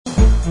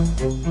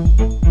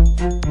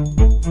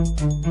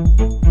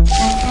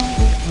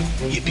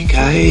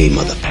Yippee-ki-yay,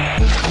 mother...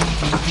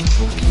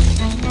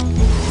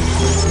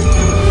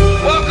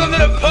 Welcome to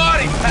the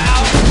party,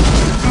 pal!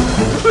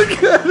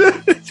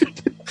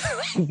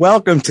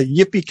 Welcome to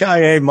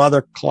Yippee-ki-yay,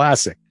 Mother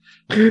Classic.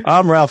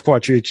 I'm Ralph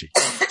Quattricci.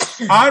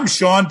 I'm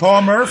Sean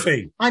Paul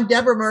Murphy. I'm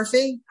Deborah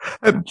Murphy.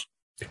 I'm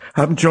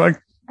John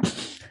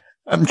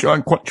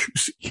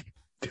Quattricci.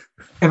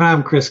 And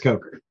I'm Chris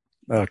Coker.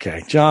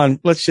 Okay, John,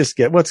 let's just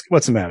get, what's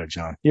the matter,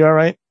 John? You all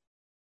right?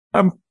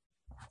 I'm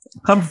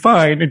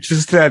fine. It's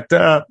just that,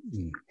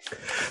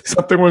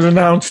 something was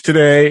announced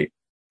today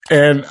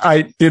and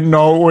I didn't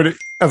know it would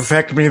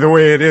affect me the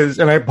way it is.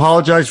 And I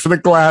apologize for the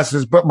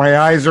glasses, but my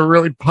eyes are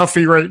really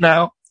puffy right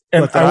now.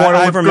 And I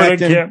want to look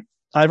good again.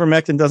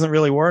 Ivermectin doesn't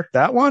really work.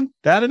 That one?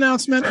 That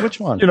announcement? Which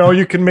one? You know,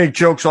 you can make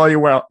jokes all you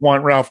want,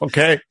 Ralph.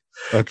 Okay.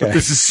 Okay. But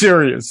this is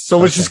serious. So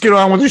let's just get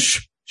on with the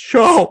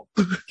show.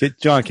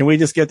 John, can we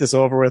just get this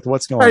over with?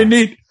 What's going on? I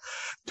need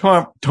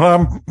Tom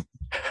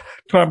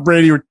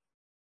Brady.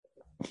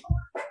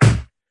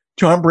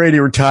 Tom Brady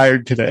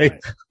retired today.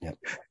 Yep.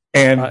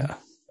 And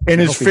in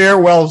his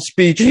farewell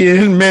speech, he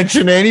didn't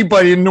mention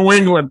anybody in New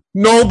England.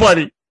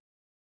 Nobody.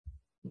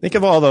 Think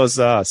of all those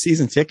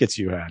season tickets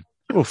you had.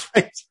 Oof.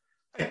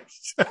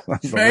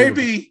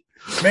 Maybe,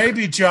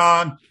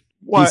 John,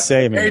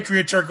 the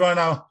Patriots are going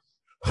to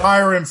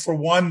hire him for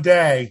one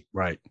day.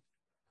 Right.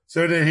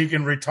 So that he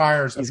can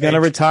retire. He's going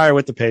to retire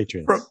with the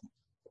Patriots.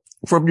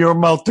 From your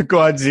mouth to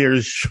God's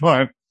ears,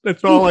 Sean.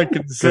 That's all I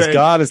can say. Because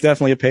God is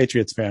definitely a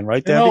Patriots fan,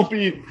 right,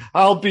 Debbie?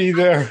 I'll be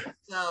there.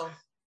 No.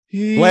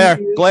 Glare.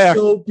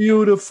 So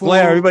beautiful.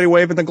 Glare. Everybody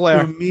waving the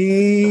glare. To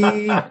me.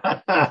 Waving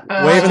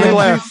the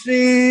glare.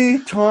 See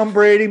Tom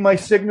Brady, my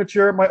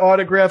signature, my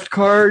autographed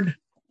card.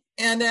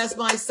 And as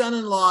my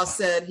son-in-law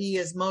said, he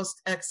is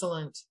most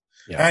excellent.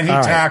 Yeah. And he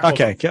tackled.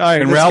 Okay. All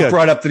right. And Ralph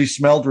brought up that he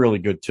smelled really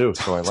good too.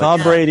 So I like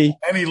Tom Brady.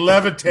 And he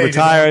levitated.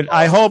 Retired.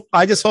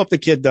 I just hope the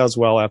kid does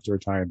well after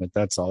retirement.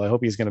 That's all. I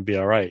hope he's going to be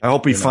all right. I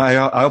hope he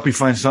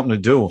finds something to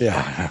do.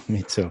 Yeah,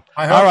 me too.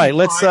 All right.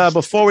 Let's,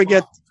 before we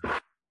get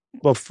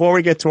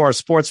to our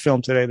sports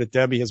film today that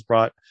Debbie has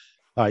brought,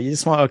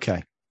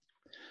 okay.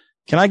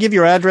 Can I give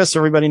your address so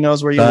everybody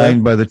knows where you live?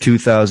 Signed by the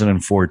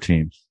 2004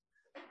 team.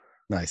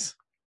 Nice.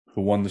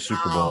 Who won the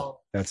Super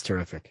Bowl. That's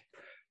terrific.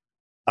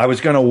 I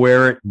was going to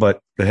wear it, but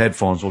the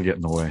headphones will get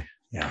in the way.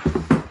 Yeah.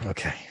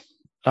 Okay.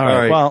 All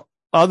right. Well,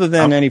 other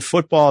than any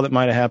football that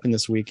might have happened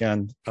this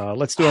weekend,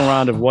 let's do a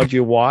round of what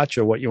you watch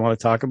or what you want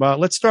to talk about.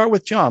 Let's start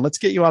with John. Let's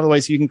get you out of the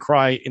way so you can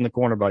cry in the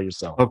corner by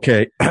yourself.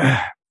 Okay.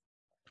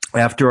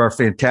 After our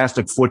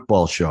fantastic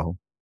football show,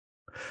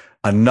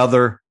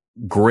 another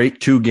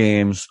great 2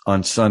 games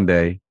on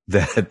Sunday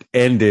that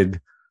ended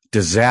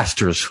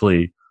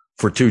disastrously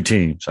for 2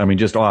 teams. I mean,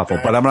 just awful,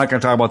 but I'm not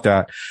going to talk about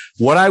that.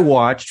 What I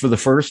watched for the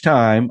first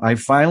time, I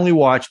finally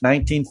watched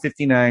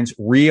 1959's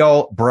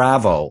Rio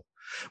Bravo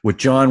with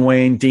John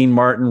Wayne, Dean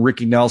Martin,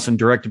 Ricky Nelson,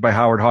 directed by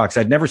Howard Hawks.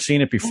 I'd never seen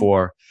it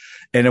before.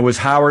 And it was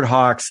Howard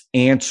Hawks'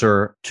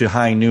 answer to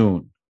High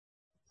Noon.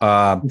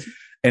 And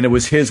it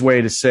was his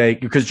way to say,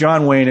 because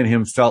John Wayne and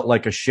him felt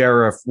like a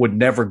sheriff would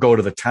never go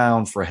to the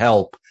town for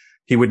help.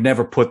 He would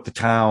never put the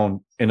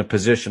town in a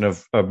position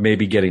of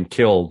maybe getting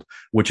killed,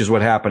 which is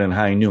what happened in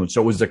High Noon.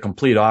 So it was the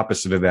complete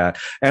opposite of that.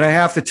 And I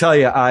have to tell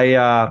you,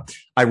 I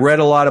read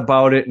a lot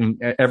about it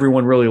and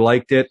everyone really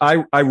liked it.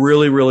 I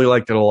really, really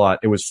liked it a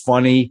lot. It was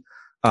funny.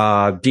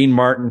 Dean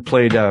Martin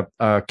played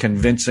a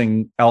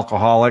convincing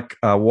alcoholic.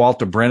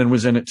 Walter Brennan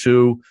was in it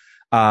too.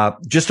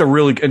 Just a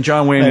really, and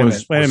John Wayne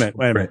was. Wait a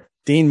minute.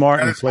 Dean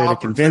Martin played a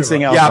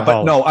convincing alcoholic. Yeah,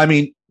 but no, I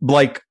mean,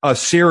 like a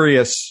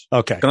serious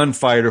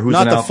gunfighter who's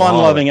not the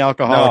fun-loving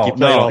alcoholic.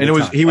 No, and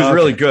he was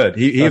really good.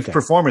 His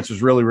performance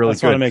was really, really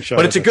good. Make sure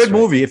but it's a good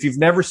movie if you've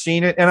never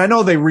seen it. And I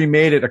know they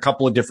remade it a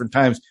couple of different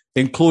times,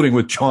 including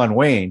with John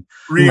Wayne.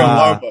 Rio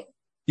Lobo.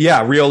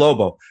 Yeah, Rio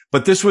Lobo.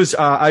 But this was,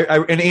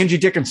 and Angie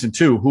Dickinson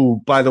too,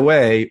 who, by the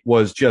way,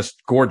 was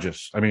just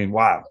gorgeous. I mean,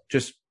 wow,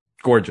 just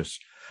gorgeous.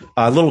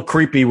 A little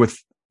creepy with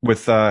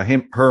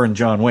her and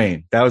John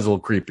Wayne. That was a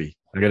little creepy.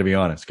 I got to be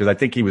honest, because I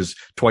think he was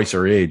twice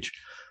her age.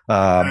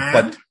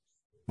 But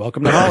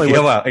welcome to Hollywood.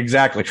 Yeah, well,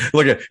 exactly.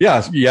 Look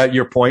at,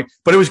 your point.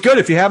 But it was good.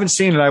 If you haven't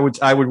seen it,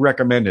 I would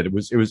recommend it. It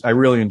was, I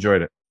really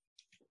enjoyed it.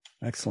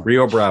 Excellent.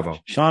 Rio Bravo.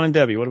 Sean and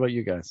Debbie, what about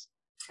you guys?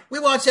 We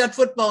watched that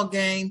football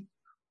game.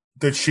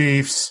 The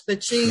Chiefs,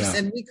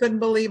 and we couldn't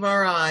believe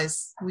our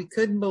eyes. We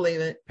couldn't believe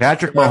it.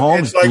 Patrick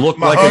Mahomes looked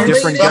like a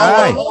different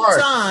guy. The whole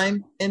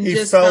time and he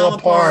just fell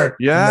apart.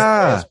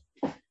 Yeah.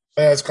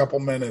 Last couple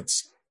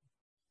minutes.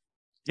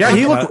 Yeah,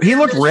 he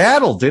looked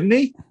rattled, didn't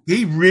he?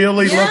 He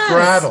really looked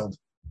rattled.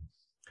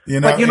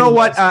 But you know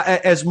what?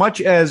 As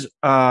much as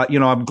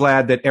I'm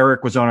glad that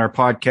Eric was on our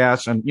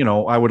podcast, and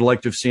I would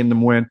like to have seen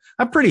them win.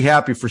 I'm pretty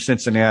happy for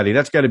Cincinnati.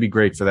 That's got to be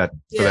great for that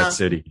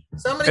city.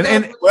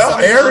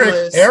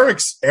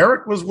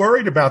 Eric was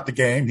worried about the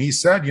game. He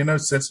said,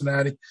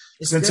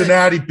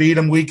 Cincinnati beat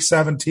them week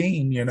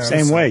 17.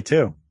 Same way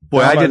too. Boy,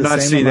 Down I by did the not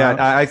same see amount.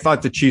 that. I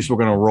thought the Chiefs were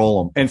going to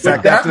roll them. In With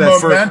fact, that after that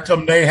first,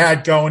 momentum they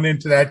had going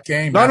into that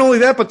game. not only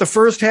that, but the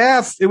first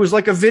half, it was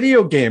like a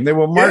video game. They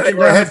were marching they down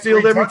the had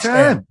field 3 every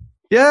touchdowns. time.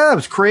 Yeah, it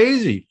was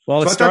crazy.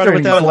 Well, it So I thought started they were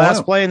with that gonna last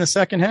blow play in the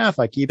second half.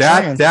 I keep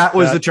saying that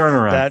was the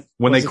turnaround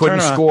when they was the couldn't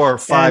turnaround. score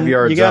 5 And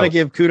yards You got to out.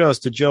 give kudos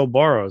to Joe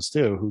Burrows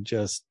too, who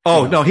just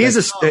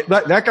He's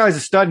that guy's a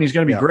stud and he's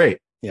going to be great.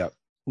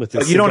 with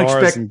But his you don't cigars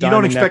expect and you don't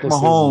diamond expect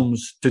necklaces. Mahomes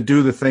to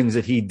do the things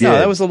that he did. No,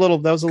 that was a little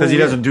because he weird.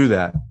 doesn't do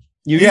that.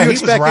 You he was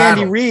expect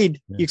Andy rattled.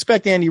 Reid. You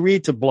expect Andy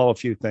Reid to blow a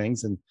few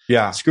things and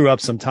Yeah. screw up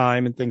some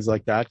time and things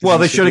like that. 'cause Well,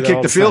 he they should have do that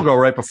all kicked the field time. goal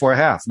right before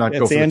half, not go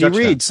It's for Andy the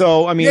touchdown. Reid.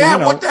 So I mean, Yeah, you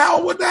know, what the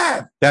hell with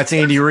that? That's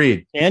Andy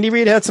Reid. Andy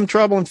Reid had some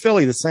trouble in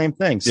Philly. The same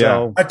thing.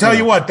 So I tell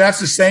you what, that's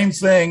the same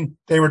thing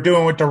they were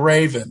doing with the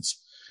Ravens.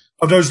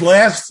 Of those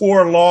last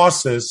 4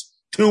 losses,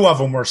 2 of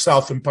them were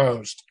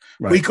self-imposed.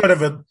 Right.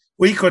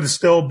 We could have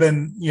still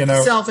been,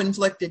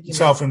 Self-inflicted.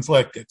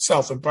 self-inflicted,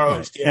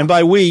 self-imposed. Yeah. And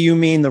by we, you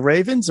mean the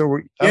Ravens,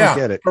 or I don't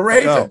get it. the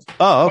Ravens.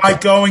 Oh, okay. By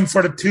going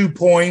for the 2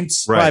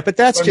 points. Right, but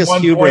that's when just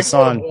 1 hubris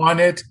point on won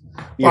it.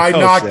 your By coach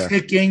not there.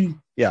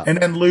 kicking Yeah. and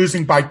then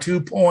losing by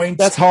 2 points.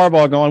 That's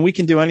Harbaugh going. We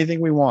can do anything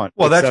we want.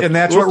 Well, that's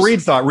what Oops.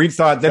 Reid thought. Reid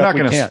thought they're Except not we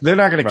going to can't. they're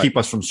not going Right. to keep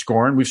us from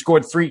scoring. We've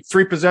scored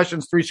three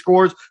possessions, 3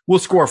 scores. We'll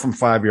score from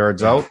 5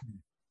 yards out.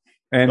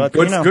 And But,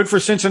 good for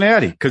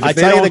Cincinnati because I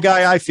tell you, the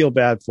guy I feel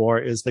bad for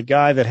is the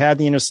guy that had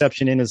the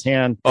interception in his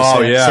hand to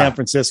San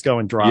Francisco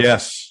and dropped it.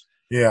 Yes.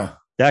 Yeah.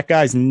 That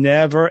guy's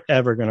never,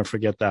 ever going to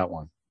forget that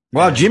one.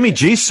 Wow, Jimmy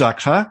G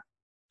sucks, huh?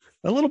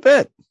 A little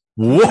bit.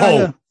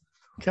 Whoa.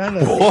 Kind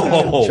of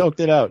Whoa. choked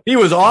it out. He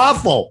was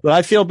awful. But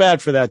I feel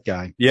bad for that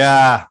guy.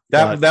 Yeah.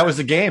 But- That was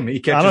the game. He I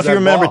catches don't know if that you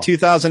remember ball.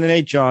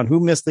 2008, John, who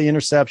missed the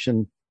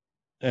interception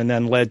and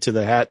then led to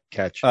the hat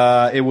catch.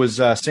 It was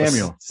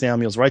Samuel.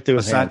 Samuel's right through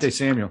his hands. Asante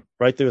Samuel.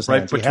 Right through his Right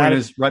hands.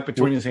 He had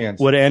between his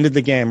hands. would have ended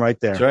the game right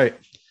there. That's right.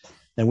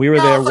 And we were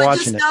there I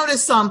watching just it.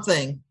 noticed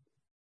something.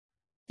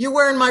 You're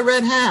wearing my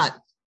red hat.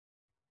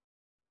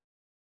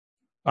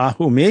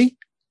 Who, me?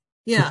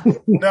 Yeah.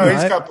 No,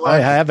 he's got I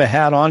black. have a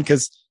hat on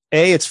because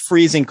A, it's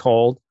freezing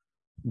cold.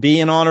 B,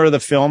 in honor of the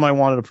film, I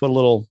wanted to put a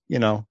little,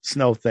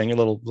 snow thing, a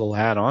little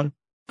hat on.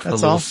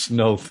 That's a all. little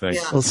snow thing.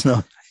 Yeah. Little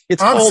snow.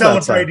 It's I'm cold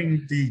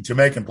celebrating the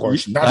Jamaican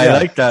portion. I Not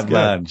like that, outside.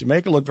 man.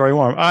 Jamaica looked very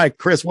warm. All right,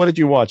 Chris, what did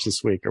you watch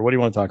this week, or what do you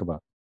want to talk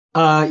about?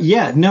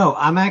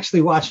 I'm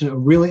actually watching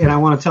and I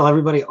want to tell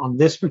everybody on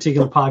this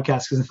particular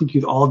podcast because I think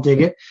you'd all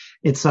dig it.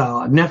 It's a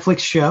Netflix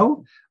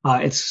show.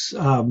 It's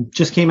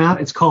just came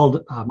out. It's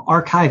called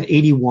Archive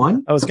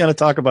 81. I was going to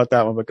talk about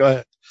that one, but go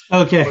ahead.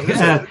 Okay.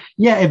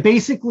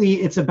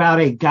 It's about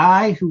a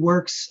guy who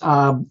works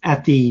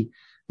at the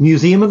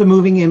Museum of the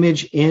Moving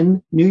Image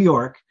in New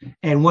York.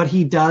 And what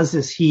he does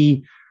is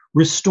he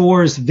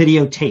restores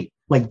videotape,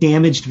 like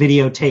damaged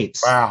videotapes.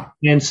 Wow.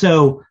 And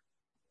so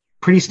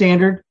pretty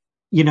standard,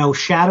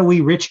 shadowy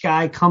rich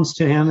guy comes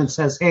to him and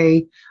says,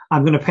 "Hey,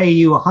 I'm going to pay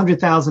you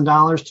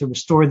 $100,000 to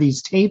restore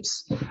these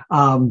tapes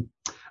of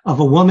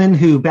a woman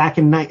who back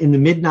in the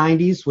mid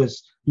 90s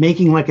was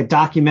making like a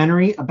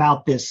documentary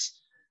about this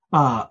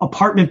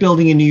apartment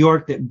building in New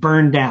York that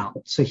burned down.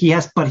 So he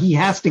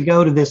has to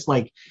go to this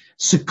like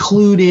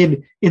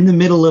secluded in the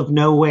middle of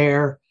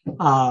nowhere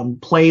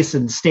place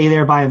and stay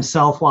there by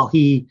himself while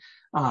he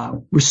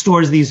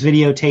restores these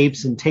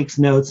videotapes and takes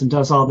notes and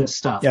does all this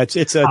stuff." Yeah,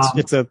 it's a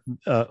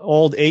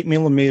old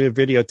 8mm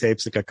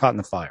videotapes that got caught in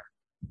the fire.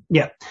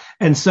 Yeah.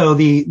 And so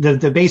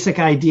the basic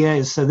idea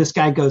is, so this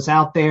guy goes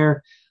out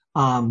there,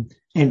 and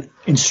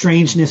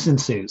strangeness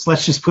ensues.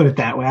 Let's just put it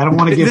that way. I don't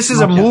want to give This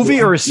is a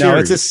movie or a series? No,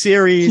 it's a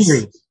series.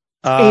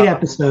 8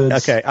 episodes.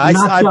 Okay. I'm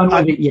not done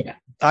with it yet.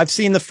 I've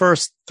seen the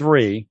first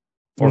 3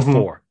 or Mhm.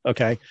 4.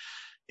 Okay.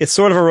 It's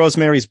sort of a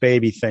Rosemary's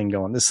Baby thing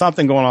going. There's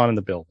something going on in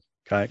the building.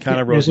 Okay. Kind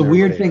of There's a Rosemary's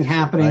weird Baby, thing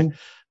happening. right?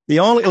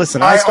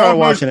 I started almost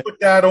watching it. put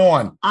that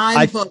on.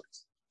 I'm hooked.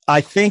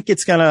 I think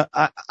it's gonna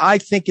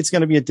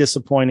be a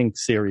disappointing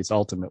series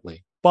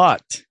ultimately,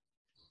 but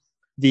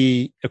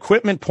the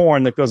equipment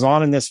porn that goes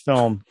on in this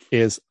film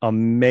is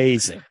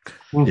amazing.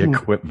 The Mhm.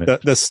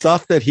 equipment. The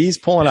stuff that he's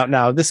pulling out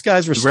now. This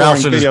guy's restoring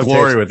Ralph's in his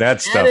glory videotapes. with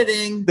that stuff.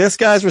 Editing. This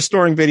guy's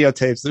restoring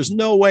videotapes. There's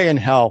no way in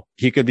hell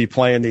he could be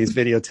playing these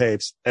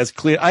videotapes as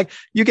clear.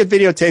 You get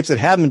videotapes that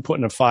haven't been put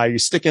in a fire. You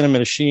stick in them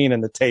in a sheen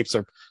and the tapes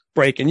are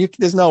breaking.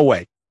 There's no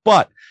way.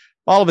 But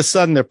all of a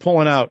sudden they're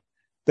pulling out.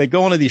 They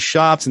go into these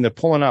shops and they're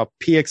pulling out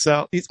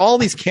PXL. All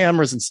these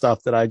cameras and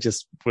stuff that I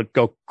just would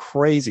go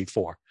crazy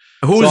for.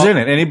 Who's So- in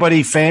it?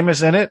 Anybody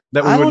famous in it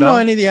that we I would don't know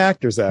any of the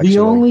actors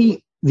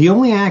actually. The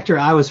only actor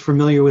I was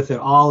familiar with at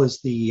all is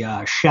the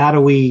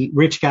shadowy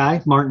rich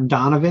guy, Martin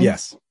Donovan.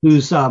 Yes.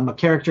 Who's a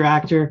character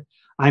actor.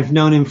 I've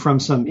known him from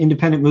some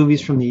independent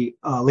movies from the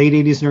late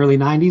 80s and early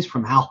 90s,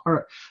 from Hal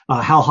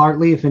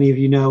Hartley, if any of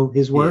you know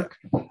his work.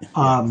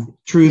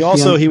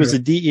 Truth. He was a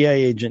DEA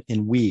agent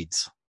in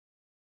Weeds,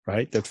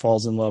 right? That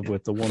falls in love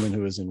with the woman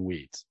who is in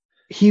Weeds.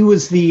 He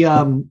was the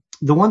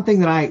one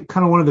thing that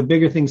one of the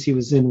bigger things he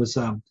was in was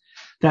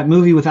that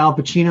movie with Al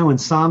Pacino,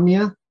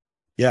 Insomnia.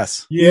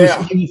 Yes.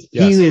 Yeah. He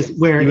was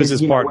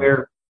his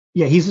partner.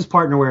 Where he's his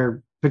partner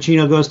where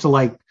Pacino goes to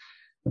like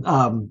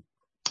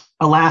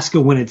Alaska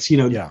when it's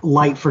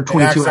light for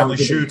 22 hours.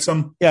 Shoots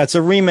him. Yeah, it's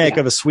a remake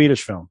of a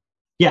Swedish film.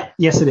 Yeah,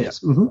 yes, it is.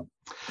 Mm-hmm.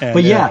 And,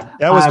 but yeah,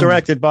 that was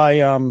directed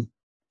by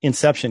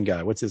Inception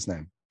guy. What's his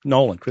name?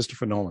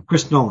 Christopher Nolan.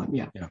 Chris Nolan,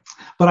 yeah.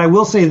 But I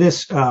will say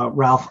this,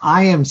 Ralph,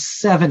 I am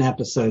 7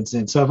 episodes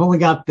in, so I've only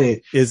got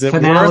the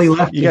finale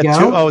left to go.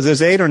 2? Oh,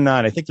 there's 8 or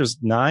 9. I think there's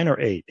 9 or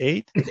 8.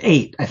 8? It's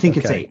 8. I think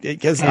it's 8.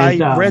 Because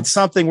I read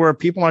something where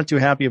people aren't too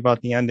happy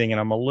about the ending,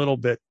 and I'm a little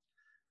bit.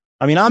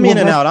 I mean, I'm in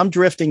and out. I'm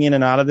drifting in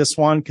and out of this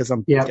one because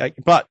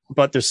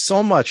but there's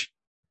so much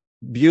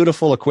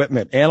beautiful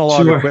equipment,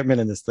 analog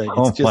equipment in this thing.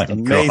 It's just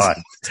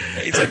amazing.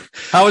 It's amazing.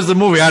 How is the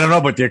movie? I don't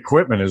know, but the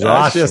equipment is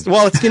awesome. It's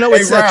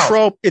that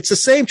trope. It's the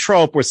same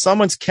trope where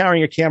someone's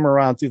carrying a camera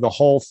around through the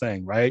whole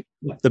thing, right?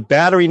 Yeah. The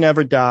battery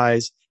never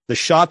dies. The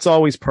shot's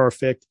always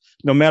perfect.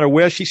 No matter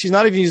where she's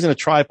not even using a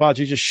tripod.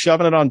 She's just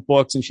shoving it on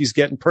books and she's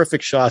getting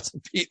perfect shots.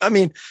 I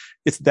mean,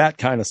 it's that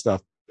kind of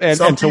stuff.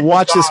 And to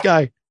watch this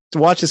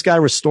guy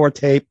restore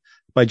tape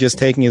by just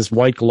taking his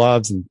white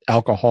gloves and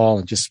alcohol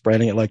and just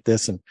spreading it like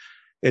this, and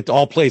it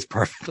all plays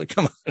perfectly.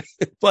 Come on.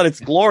 But it's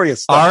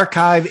glorious stuff.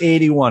 Archive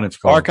 81, it's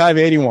called. Archive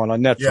 81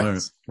 on Netflix. Yeah.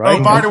 Right?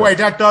 Oh, by the way,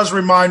 that does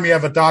remind me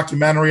of a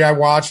documentary I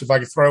watched, if I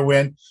could throw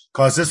in,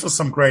 because this was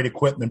some great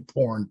equipment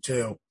porn,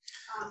 too.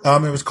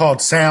 It was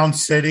called Sound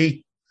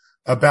City,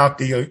 about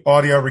the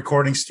audio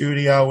recording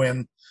studio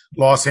in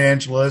Los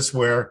Angeles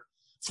where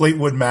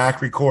Fleetwood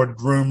Mac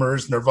recorded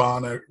Rumors,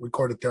 Nirvana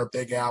recorded their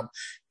big album.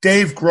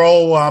 Dave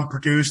Grohl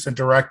produced and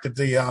directed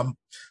the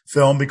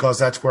film because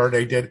that's where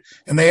they did.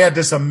 And they had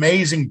this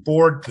amazing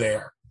board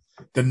there,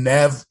 the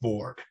Nev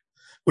board,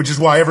 which is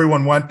why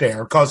everyone went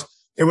there, because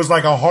it was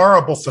like a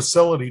horrible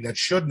facility that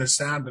shouldn't have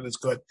sounded as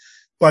good.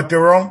 But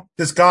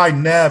this guy,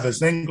 Nev, as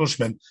an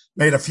Englishman,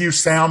 made a few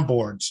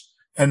soundboards,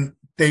 and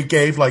they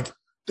gave like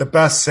the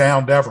best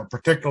sound ever,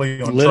 particularly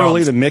on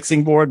literally drums. The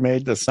mixing board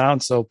made the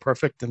sound so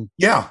perfect. And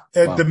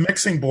the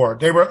mixing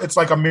board, it's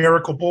like a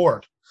miracle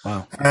board.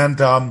 Wow. And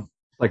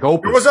like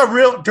Opus.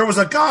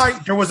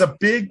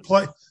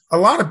 A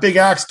lot of big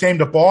acts came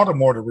to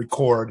Baltimore to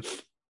record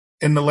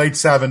in the late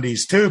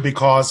 70s too,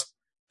 because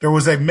there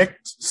was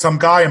some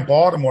guy in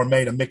Baltimore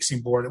made a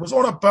mixing board. It was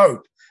on a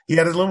boat. He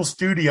had a little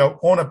studio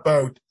on a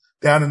boat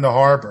down in the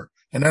harbor,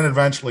 and then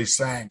eventually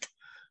sank.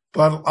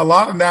 But a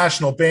lot of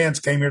national bands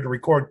came here to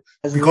record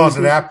because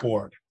of that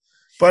board.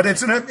 But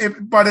it's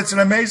an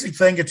amazing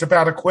thing. It's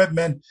about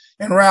equipment.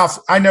 And Ralph,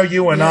 I know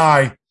you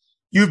and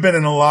you've been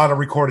in a lot of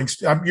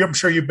recordings. I'm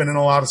sure you've been in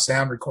a lot of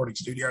sound recording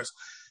studios.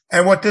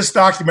 And what this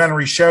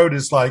documentary showed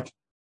is like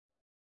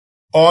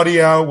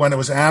audio when it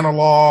was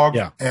analog,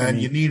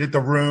 and you needed the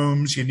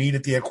rooms, you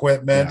needed the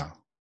equipment,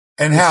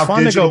 and how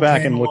digital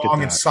came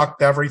along and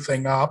sucked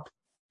everything up.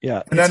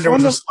 Yeah, and then there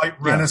was a slight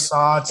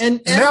renaissance, and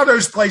now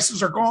those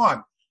places are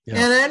gone. Yeah.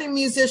 And any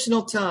musician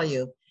will tell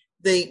you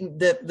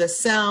the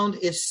sound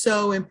is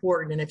so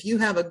important. And if you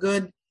have a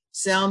good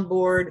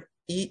soundboard,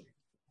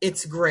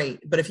 it's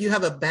great. But if you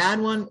have a bad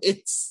one,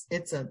 it's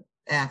an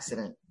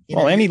accident.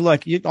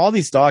 All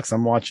these docs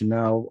I'm watching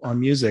now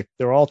on music,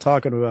 they're all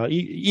talking about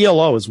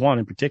ELO is one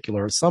in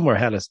particular. Somewhere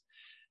had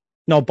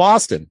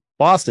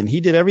Boston. He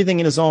did everything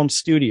in his own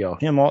studio.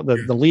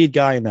 The lead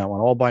guy in that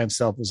one, all by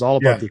himself. It was all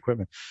about the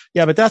equipment.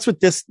 Yeah, but that's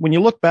what when you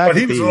look back. But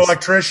he was an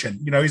electrician.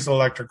 He's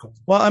electrical.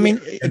 Well, I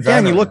mean,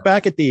 again, you look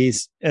back at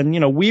these, and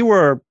we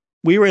were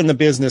in the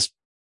business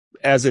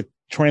as it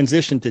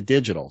transitioned to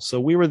digital. So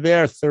we were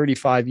there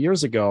 35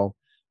 years ago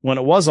when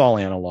it was all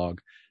analog.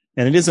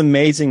 And it is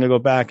amazing to go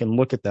back and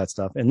look at that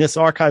stuff. And this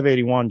Archive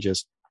 81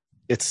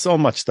 it's so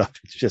much stuff.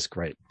 It's just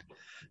great.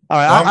 All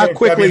right, I'll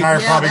quickly. Debbie and I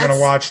are probably going to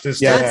watch this.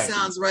 That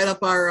sounds right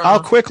up our. I'll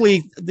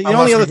quickly. The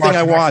only other thing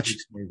I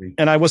watched,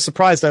 and I was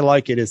surprised I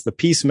like it, is The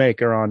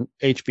Peacemaker on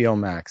HBO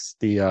Max,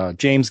 the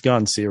James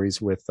Gunn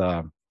series with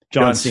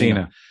John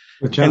Cena.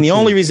 And the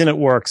only reason it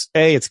works,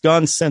 it's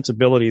Gunn's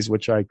sensibilities,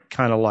 which I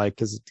kind of like,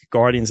 because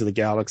Guardians of the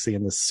Galaxy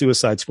and the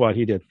Suicide Squad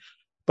he did.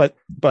 But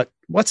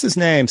what's his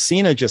name?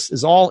 Cena just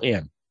is all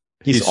in.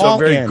 He's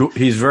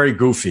very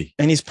goofy,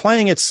 and he's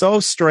playing it so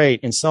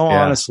straight and so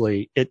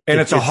honestly.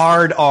 It's a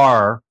hard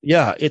R.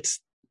 Yeah, it's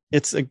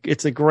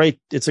a great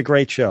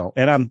show,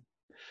 and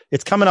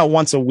it's coming out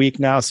once a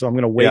week now, so I'm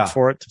going to wait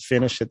for it to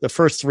finish it. The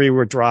first 3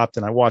 were dropped,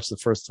 and I watched the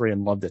first 3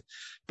 and loved it.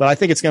 But I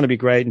think it's going to be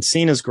great, and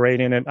Cena's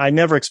great in it. I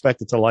never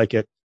expected to like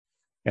it,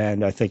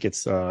 and I think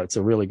it's a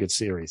really good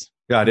series.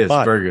 Yeah, it is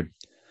very good.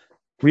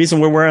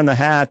 Reason we're wearing the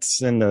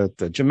hats and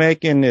the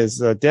Jamaican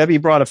is Debbie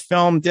brought a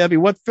film. Debbie,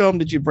 what film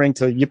did you bring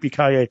to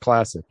Yippee-Ki-Yay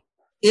Classic?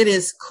 It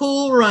is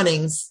Cool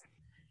Runnings.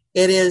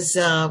 It is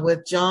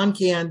with John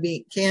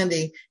Candy.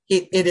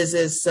 It is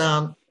his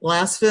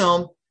last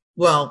film.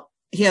 Well,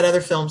 he had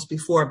other films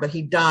before, but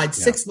he died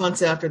 6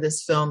 months after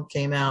this film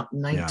came out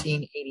in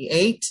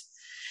 1988.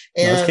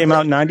 And this came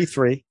out in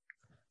 93.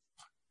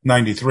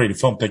 93. The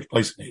film takes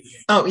place in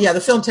 88. Oh, yeah.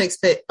 The film takes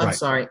place. I'm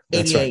sorry,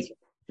 88.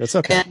 That's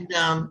okay. And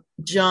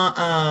John,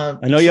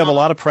 I know you have a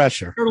lot of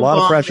pressure.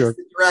 The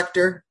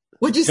director.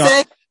 What'd you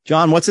say?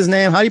 John, what's his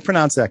name? How do you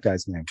pronounce that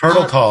guy's name?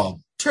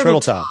 Turteltaub.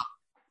 Turteltaub.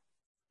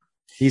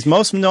 He's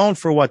most known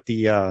for what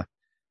the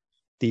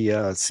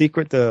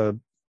secret, the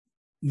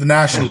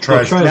National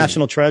Treasure.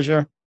 National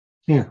Treasure.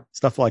 Yeah.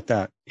 Stuff like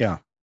that. Yeah.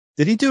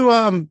 Did he do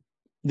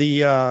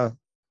the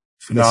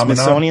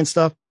Smithsonian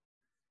stuff?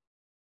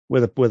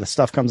 Where the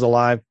stuff comes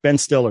alive? Ben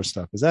Stiller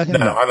stuff. Is that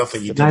him? No, I don't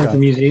think he did. Not at the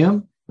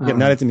museum? Yeah,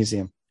 not at the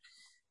museum.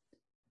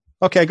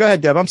 Okay, go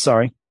ahead, Deb. I'm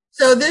sorry.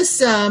 So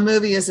this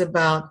movie is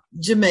about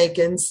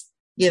Jamaicans,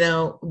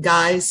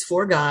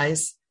 four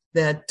guys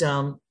that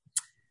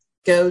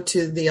go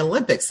to the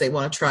Olympics. They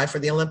want to try for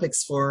the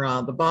Olympics for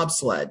the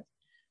bobsled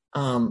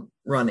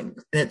running.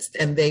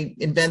 And they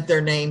invent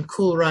their name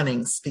Cool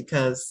Runnings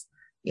because,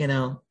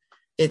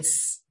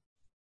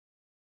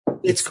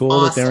 it's cool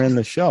awesome. that they're in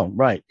the show.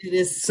 Right. It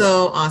is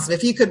so awesome.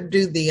 If you could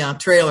do the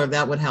trailer,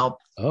 that would help.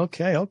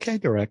 Okay,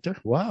 director.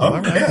 Wow. Oh,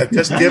 all right. Yeah,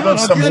 just give them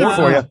some more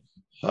for you.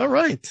 All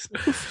right.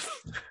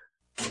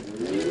 You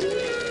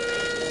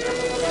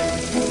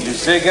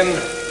zigging?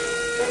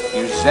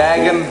 You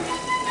zagging?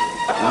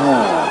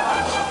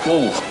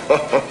 Ooh.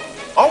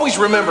 Always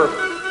remember,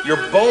 your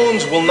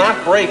bones will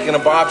not break in a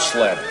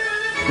bobsled.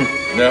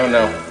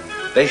 No.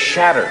 They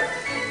shatter.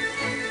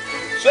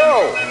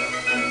 So,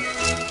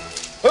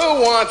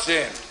 who wants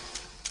in?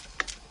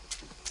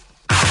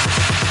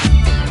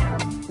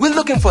 We're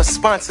looking for a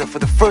sponsor for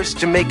the first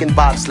Jamaican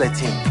bobsled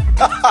team.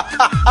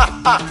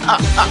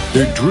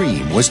 Their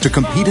dream was to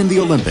compete in the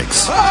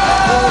Olympics.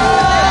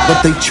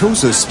 But they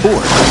chose a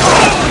sport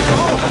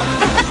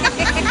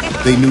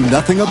they knew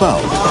nothing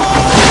about.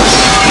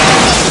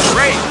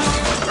 Great.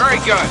 Very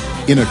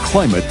good. In a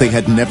climate they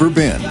had never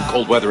been.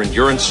 Cold weather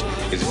endurance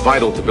is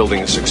vital to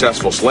building a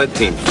successful sled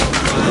team.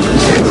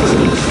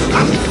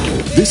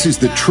 This is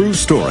the true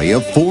story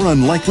of four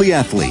unlikely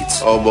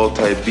athletes. How about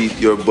I beat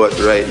your butt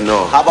right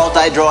now? How about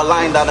I draw a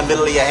line down the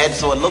middle of your head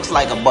so it looks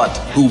like a butt?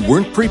 Who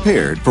weren't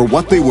prepared for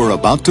what they were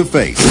about to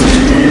face.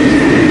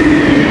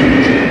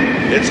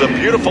 It's a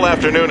beautiful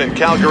afternoon in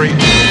Calgary,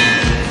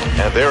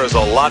 and there is a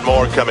lot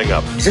more coming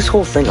up. Is this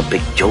whole thing a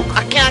big joke?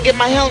 I can't get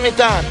my helmet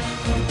on.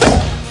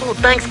 Oh,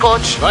 thanks,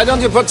 coach. Why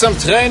don't you put some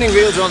training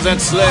wheels on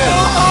that sled?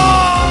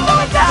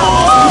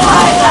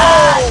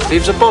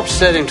 Leave the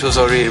bobsledding to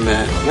the real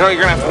man. You know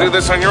you're gonna have to do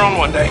this on your own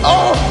one day.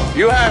 Oh!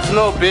 You have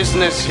no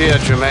business here,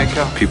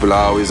 Jamaica. People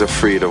are always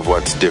afraid of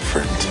what's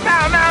different.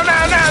 Now!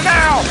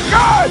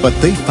 God! But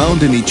they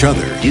found in each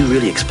other Do you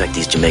really expect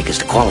these Jamaicans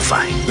to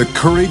qualify? the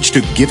courage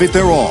to give it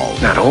their all.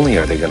 Not only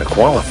are they going to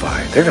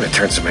qualify, they're going to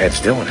turn some heads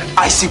doing it.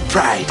 I see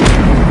pride.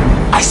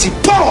 I see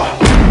power.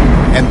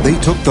 And they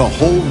took the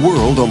whole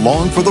world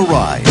along for the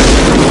ride.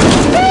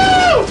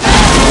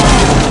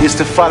 Is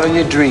to follow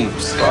your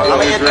dreams.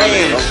 Follow your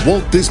dreams.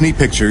 Walt Disney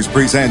Pictures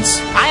presents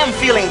I am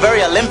feeling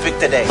very Olympic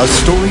today. a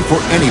story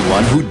for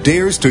anyone who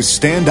dares to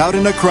stand out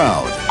in a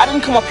crowd. I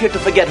didn't come up here to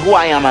forget who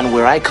I am and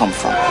where I come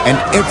from. And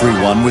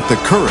everyone with the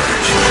courage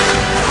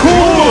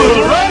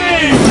Cool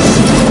Runnings!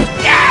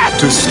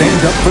 to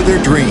stand up for their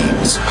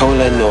dreams. How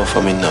will I know if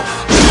I'm enough?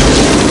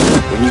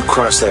 When you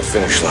cross that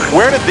finish line,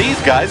 Where did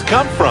these guys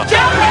come from?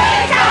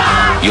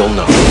 you'll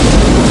know.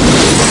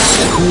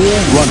 Cool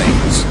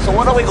Runnings. So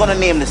what are we going to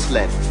name this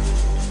sled?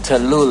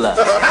 Tallulah.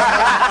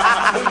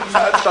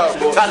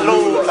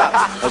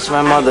 Tallulah. That's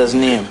my mother's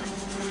name.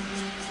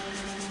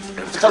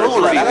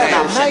 Tallulah.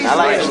 That's nice. I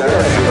like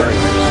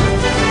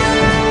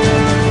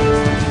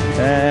it.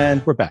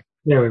 And we're back.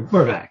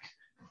 We're back.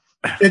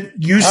 Did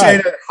you say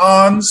that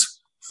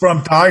Hans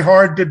from Die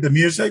Hard did the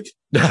music?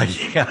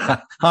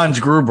 Yeah, Hans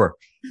Gruber.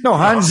 No,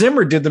 Hans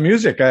Zimmer did the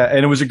music,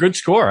 and it was a good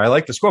score. I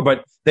like the score,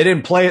 but they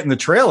didn't play it in the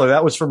trailer.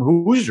 That was from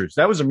Hoosiers.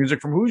 That was the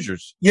music from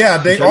Hoosiers. Yeah,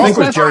 they make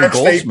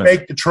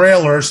the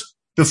trailers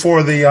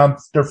before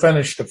they're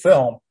finished the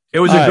film. It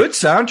was a good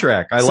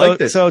soundtrack. I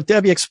liked it. So,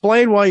 Debbie,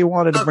 explain why you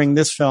wanted to bring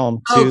this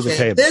film to the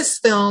table. This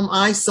film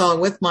I saw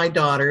with my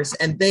daughters,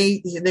 and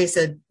they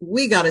said,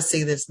 "We got to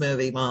see this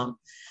movie, Mom."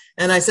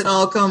 And I said,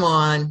 "Oh, come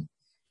on,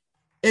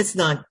 it's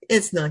not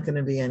going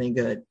to be any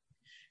good."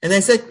 And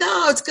they said,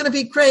 "No, it's going to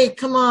be great.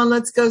 Come on,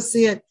 let's go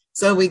see it."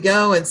 So we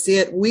go and see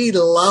it. We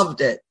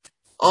loved it.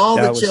 All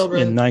the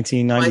children in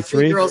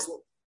 1993. Girls,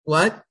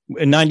 what?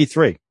 In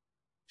 93.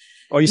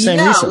 Oh, you're saying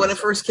recently? When it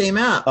first came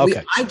out.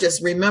 Okay. I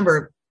just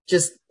remember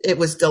it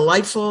was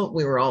delightful.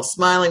 We were all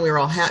smiling. We were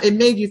all happy. It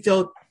made you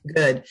feel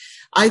good.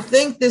 I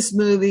think this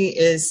movie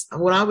is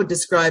what I would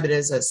describe it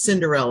as a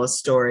Cinderella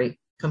story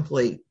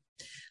complete.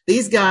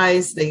 These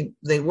guys,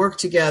 they work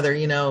together,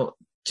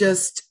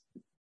 just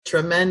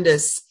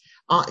tremendous.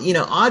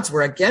 Odds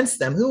were against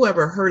them.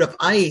 Whoever heard of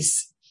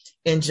ice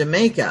in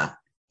Jamaica,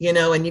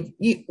 and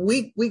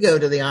we go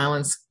to the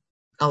islands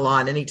a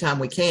lot anytime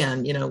we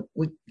can,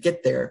 we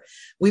get there.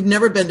 We've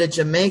never been to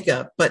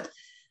Jamaica, but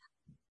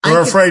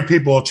we're afraid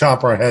people will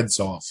chop our heads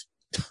off.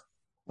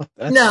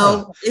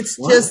 It's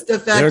just the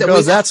fact there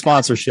goes that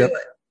sponsorship.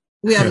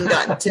 We haven't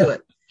gotten to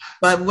it,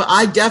 but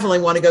I definitely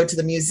want to go to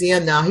the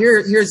museum now.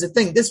 Here's the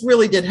thing. This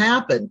really did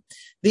happen.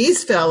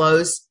 These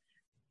fellows,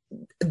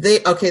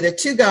 the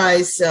two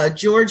guys,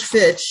 George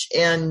Fitch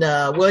and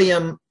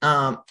William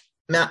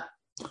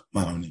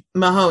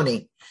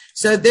Mahoney.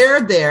 So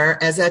they're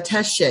there as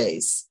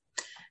attachés,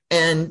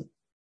 And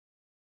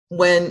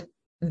when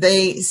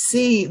they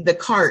see the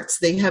carts,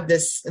 they have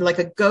this like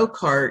a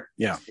go-kart.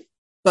 Yeah.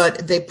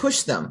 But they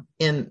push them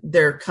in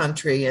their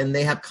country and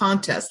they have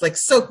contests like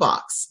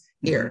soapbox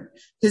here.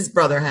 His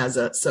brother has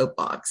a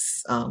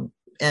soapbox,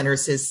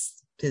 enters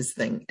his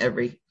thing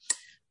every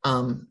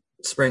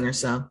spring or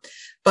so.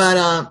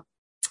 But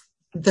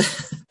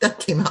that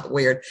came out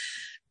weird.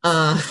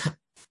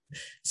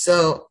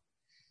 So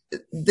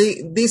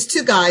these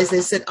two guys,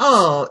 they said,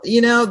 oh,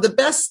 the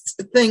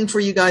best thing for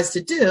you guys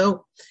to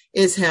do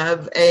is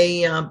have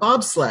a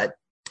bobsled.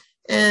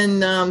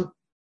 And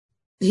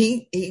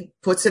he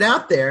puts it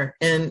out there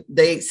and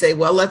they say,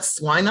 well,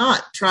 why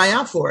not try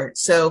out for it?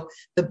 So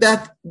the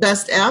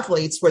best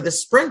athletes were the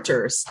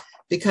sprinters,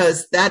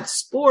 because that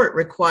sport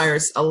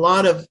requires a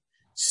lot of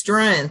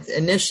strength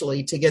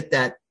initially to get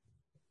that.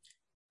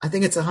 I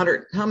think it's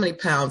 100. How many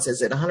pounds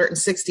is it?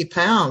 160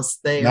 pounds.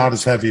 Not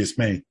as heavy as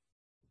me.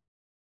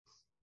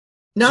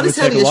 Not as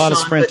heavy as a lot Sean, of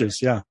sprinters.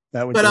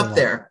 That would. But up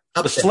there.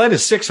 The sled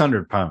is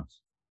 600 pounds.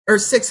 Or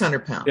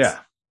 600 pounds. Yeah.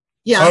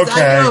 Yeah,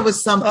 okay. I know it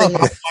was something.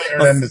 Lighter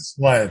than the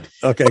sled.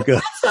 Okay,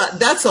 good.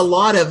 That's a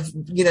lot of,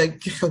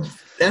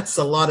 that's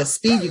a lot of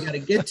speed you got to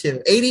get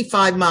to.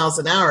 85 miles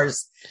an hour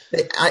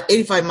they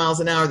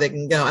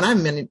can go. And I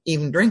haven't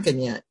even drinking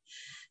yet.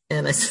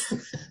 And I said,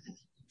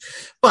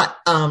 but,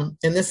 and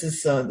this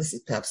is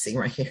Pepsi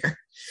right here.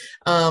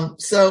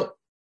 So,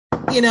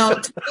 to me,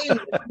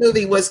 the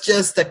movie was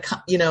just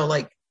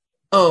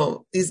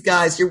oh, these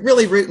guys, you're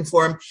really rooting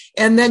for them.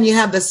 And then you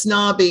have the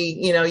snobby,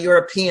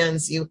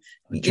 Europeans,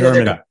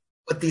 they're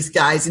with these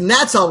guys. And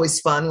that's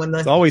always fun when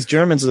it's always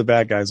Germans are the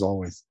bad guys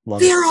always.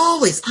 They're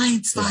always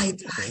Ein, zwei,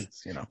 drei.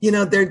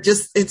 They're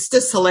it's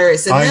just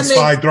hilarious. And Ein,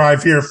 zwei, drei,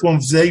 vier,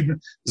 fünf,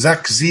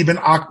 sechs, sieben,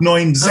 acht,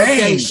 neun, zehn.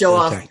 Okay, show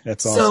off. Okay,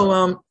 that's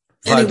awesome.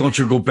 So, why don't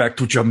you go back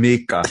to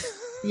Jamaica?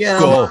 Yeah.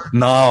 Go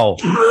now.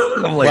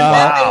 I'm like,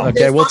 wow.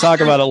 Okay, we'll talk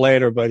about it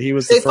later, but he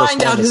was the first one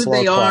to find out who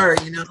they are,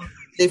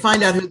 They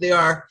find out who they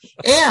are.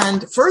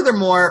 And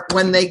furthermore,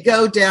 when they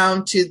go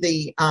down to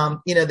the,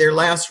 their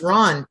last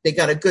run, they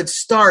got a good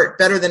start,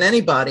 better than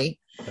anybody.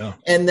 Yeah.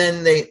 And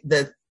then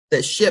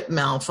the ship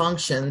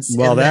malfunctions.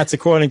 Well, that's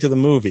according to the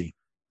movie.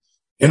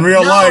 In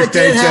real life, it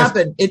did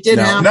happen. It did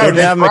happen. They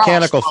did have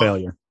mechanical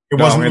failure. It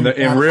wasn't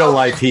in real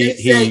life.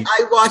 I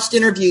watched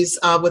interviews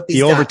with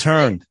these guys.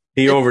 Overturned.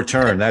 He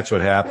overturned. That's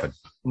what happened.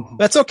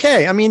 That's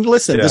okay. I mean,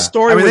 listen, the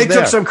story. they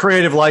took some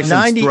creative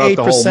license throughout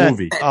the whole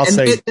movie.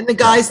 And the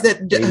guys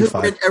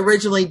who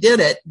originally did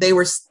it,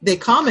 they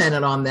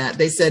commented on that.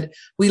 They said,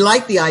 we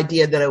like the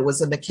idea that it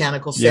was a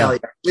mechanical failure.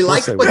 We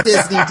like what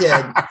Disney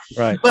did.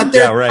 Right. But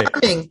they're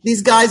charming.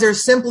 These guys are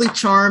simply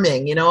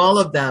charming, all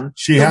of them.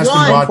 She has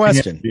been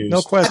watching interviews.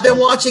 No question. I've been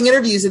watching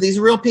interviews of these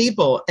real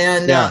people.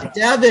 And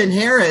Devin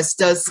Harris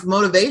does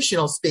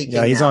motivational speaking.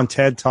 Yeah, he's on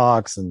TED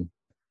Talks and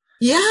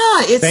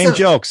it's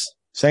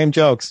same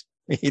jokes.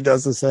 He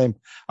does the same.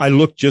 I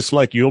look just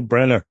like Yul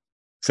Brynner,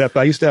 except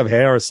I used to have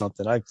hair or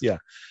something.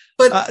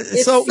 But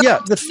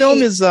the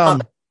film is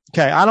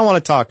okay. I don't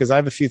want to talk because I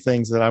have a few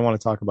things that I want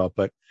to talk about.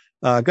 But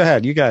go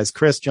ahead, you guys,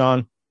 Chris,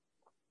 John.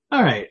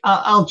 All right,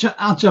 I'll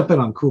jump in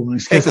on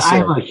Coolness because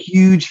I'm a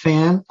huge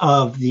fan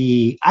of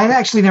I've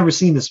actually never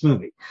seen this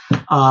movie.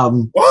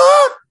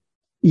 What?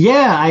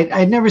 Yeah,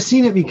 I'd never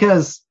seen it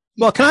because.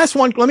 Well,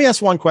 let me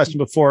ask one question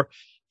before.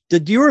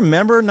 Did you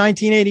remember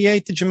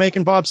 1988, the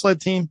Jamaican bobsled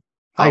team?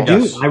 I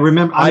do. I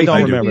remember. I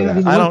don't remember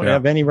that. I don't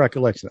have any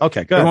recollection.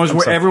 Okay, good.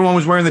 Everyone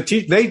was wearing the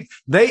T-shirt.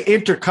 They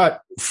intercut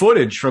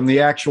footage from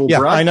the actual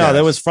broadcast. I know.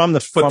 That was from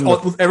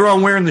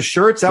everyone wearing the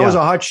shirts. That was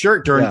a hot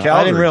shirt during Calgary.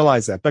 I didn't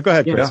realize that. But go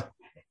ahead, Chris.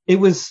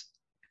 It was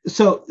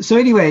so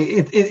anyway,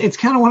 it's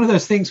kind of one of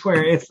those things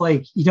where it's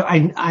like,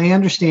 I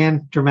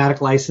understand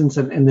dramatic license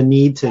and the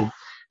need to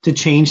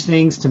change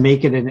things to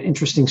make it an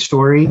interesting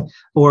story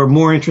or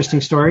more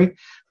interesting story.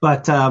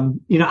 But,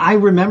 I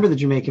remember the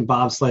Jamaican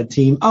bobsled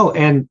team. Oh,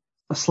 and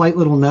a slight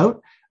little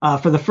note,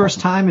 for the first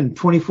time in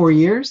 24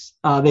 years,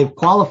 they've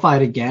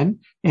qualified again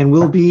and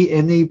will be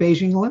in the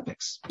Beijing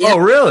Olympics. Oh,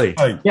 really?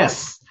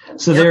 Yes.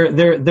 So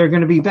they're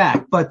going to be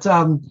back. But,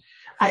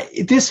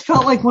 this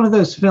felt like one of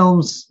those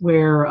films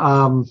where,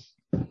 I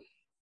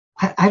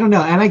don't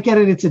know. And I get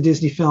it. It's a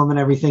Disney film and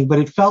everything, but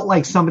it felt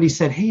like somebody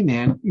said, hey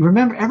man, you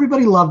remember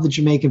everybody loved the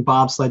Jamaican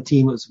bobsled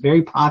team. It was a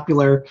very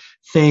popular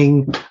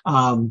thing.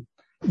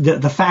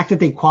 The fact that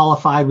they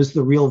qualified was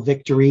the real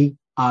victory,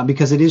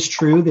 because it is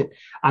true that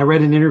I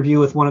read an interview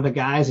with one of the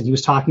guys and he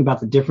was talking about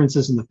the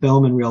differences in the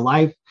film and real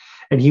life.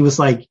 And he was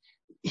like,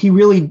 he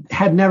really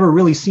had never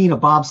really seen a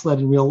bobsled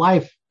in real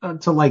life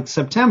until like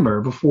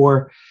September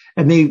before.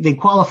 And they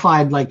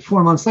qualified like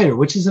 4 months later,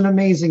 which is an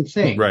amazing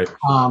thing. Right.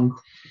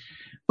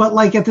 But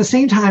like at the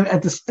same time,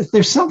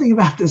 there's something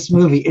about this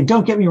movie. And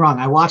don't get me wrong.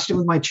 I watched it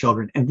with my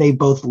children and they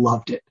both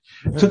loved it.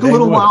 It took a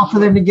little while for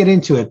them to get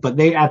into it, but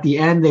at the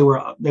end, they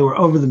were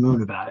over the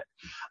moon about it.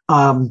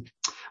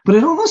 But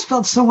it almost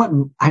felt somewhat,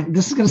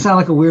 this is going to sound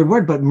like a weird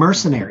word, but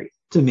mercenary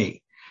to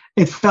me.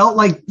 It felt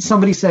like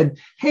somebody said,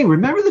 hey,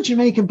 remember the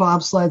Jamaican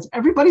bobsleds?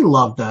 Everybody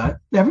loved that.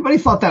 Everybody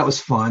thought that was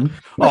fun.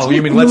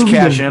 Let's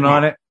cash in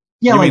on it?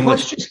 Yeah, like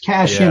let's just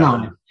cash in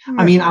on it.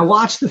 I mean, I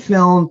watched the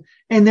film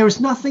and there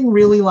was nothing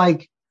really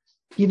like,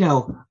 you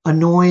know,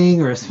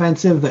 annoying or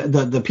offensive.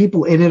 The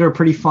people in it are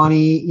pretty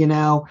funny, you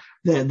know.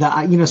 You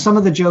know, some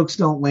of the jokes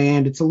don't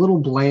land. It's a little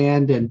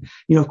bland, and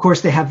you know, of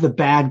course, they have the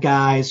bad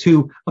guys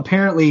who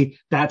apparently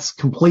that's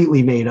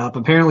completely made up.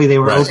 Apparently, they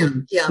were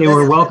open. Yeah, they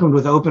were welcomed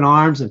with open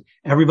arms, and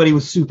everybody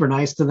was super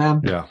nice to them.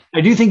 Yeah,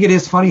 I do think it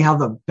is funny how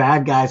the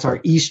bad guys are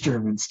East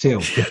Germans too.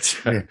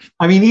 That's right.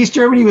 I mean, East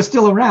Germany was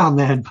still around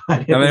then,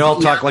 but and they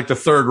all talk like the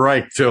Third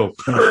Reich too.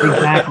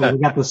 Exactly, we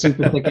got the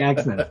super thick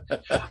accent.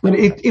 But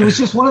it was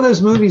just one of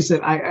those movies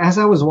that as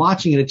I was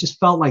watching it, it just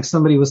felt like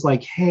somebody was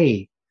like,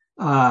 "Hey,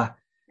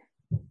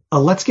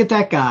 let's get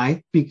that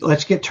guy.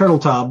 Let's get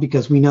Turtletub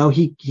because we know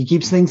he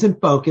keeps things in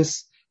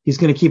focus. He's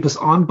going to keep us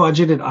on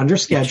budget and under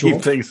schedule.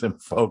 Keep things in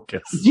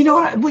focus. You know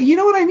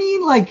what I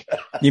mean? Like,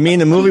 you mean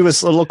the movie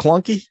was a little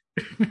clunky?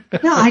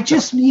 No, I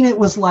just mean it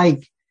was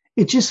like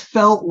it just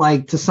felt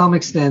like to some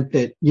extent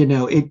that you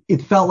know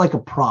it felt like a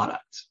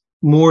product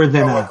more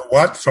than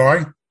what?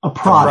 Sorry, a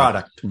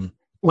product.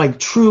 Like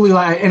truly,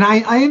 and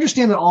I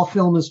understand that all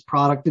film is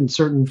product in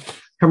certain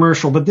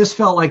commercial, but this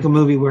felt like a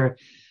movie where.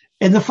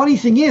 And the funny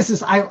thing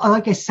is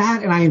I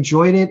sat and I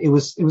enjoyed it. It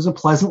was a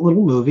pleasant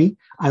little movie.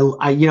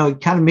 I you know,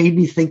 it kind of made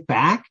me think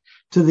back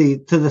to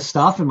the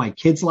stuff, and my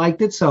kids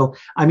liked it. So,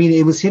 I mean,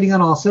 it was hitting on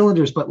all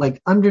cylinders, but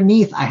like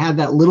underneath I had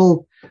that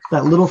little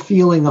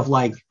feeling of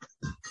like,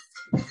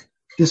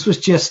 this was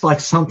just like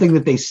something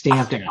that they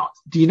stamped out.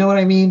 Do you know what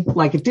I mean?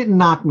 Like it didn't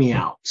knock me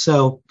out.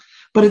 So,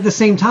 but at the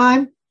same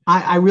time,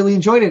 I really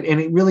enjoyed it,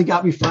 and it really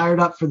got me fired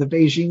up for the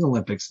Beijing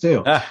Olympics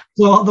too.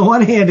 So on the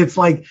one hand, it's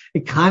like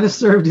it kind of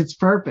served its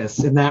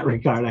purpose in that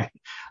regard.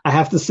 I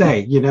have to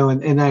say, you know,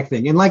 in that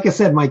thing. And like I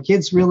said, my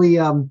kids really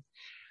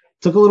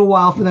took a little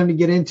while for them to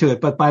get into it,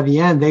 but by the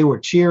end, they were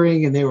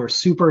cheering and they were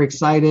super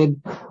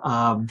excited.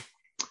 And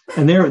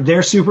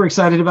they're super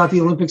excited about the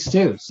Olympics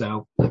too.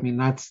 So I mean,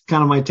 that's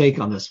kind of my take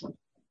on this one.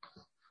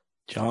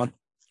 John.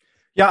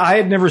 Yeah, I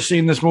had never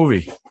seen this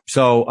movie,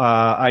 so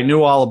I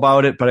knew all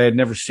about it, but I had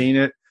never seen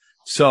it.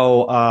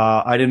 So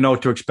I didn't know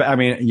what to expect. I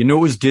mean, you knew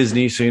it was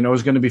Disney, so you know it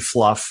was going to be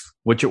fluff,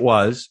 which it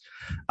was.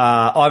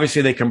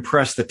 Obviously, they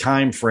compressed the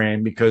time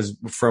frame because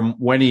from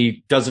when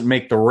he doesn't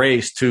make the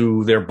race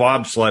to their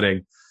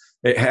bobsledding,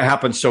 it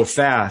happens so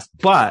fast.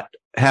 But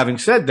having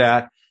said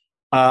that,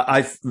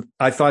 I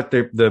thought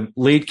the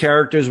lead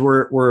characters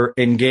were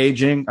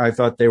engaging. I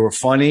thought they were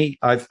funny.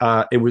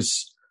 It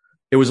was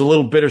a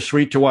little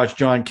bittersweet to watch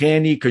John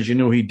Candy because you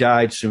knew he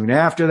died soon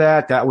after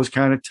that. That was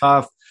kind of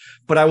tough.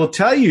 But I will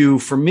tell you,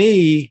 for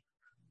me,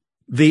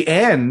 the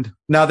end,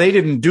 now they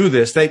didn't do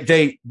this.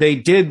 They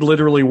did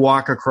literally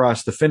walk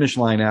across the finish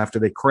line after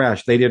they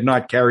crashed. They did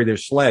not carry their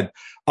sled.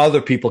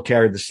 Other people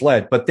carried the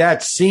sled. But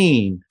that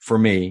scene for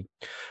me,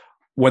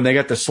 when they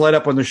got the sled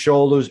up on their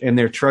shoulders and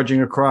they're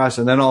trudging across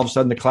and then all of a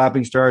sudden the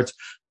clapping starts,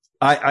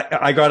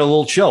 I got a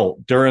little chill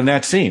during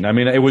that scene. I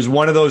mean, it was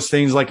one of those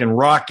things like in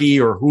Rocky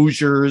or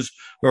Hoosiers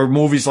or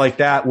movies like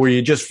that where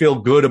you just feel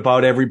good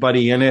about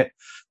everybody in it.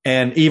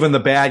 And even the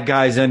bad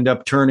guys end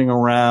up turning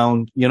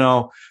around, you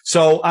know.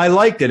 So I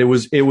liked it. It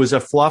was a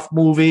fluff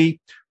movie,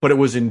 but it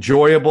was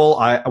enjoyable.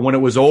 When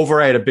it was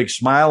over, I had a big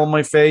smile on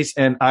my face,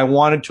 and I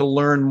wanted to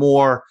learn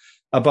more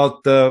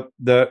about the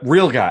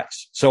real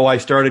guys. So I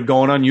started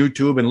going on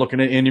YouTube and looking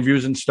at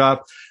interviews and stuff,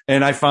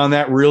 and I found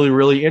that really,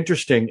 really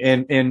interesting.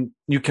 And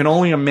you can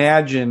only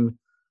imagine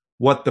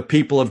what the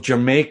people of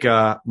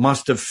Jamaica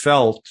must have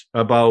felt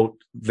about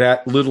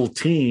that little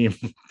team,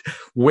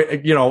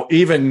 you know,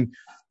 even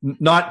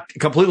not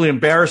completely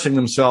embarrassing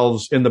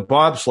themselves in the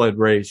bobsled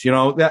race, you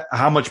know, that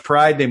how much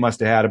pride they must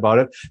have had about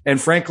it. And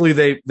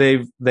frankly,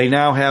 they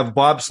now have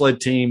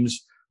bobsled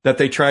teams that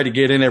they try to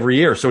get in every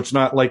year. So it's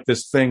not like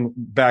this thing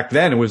back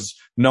then. It was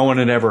no one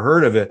had ever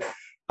heard of it.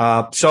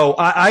 So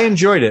I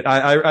enjoyed it.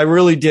 I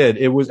really did.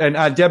 It was, and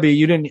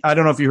Debbie, I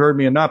don't know if you heard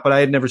me or not, but I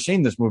had never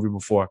seen this movie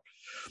before.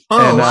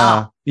 Oh, and,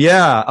 wow.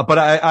 Yeah, but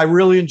I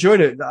really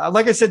enjoyed it.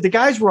 Like I said, the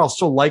guys were all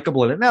so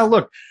likable in it. Now,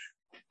 look,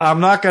 I'm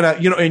not going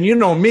to, and you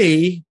know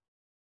me,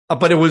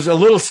 but it was a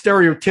little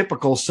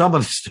stereotypical, some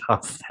of the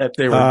stuff that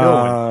they were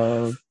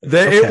doing.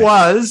 Okay. It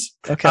was.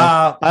 Okay.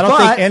 I don't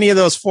think any of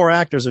those four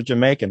actors are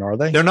Jamaican, are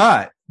they? They're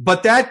not.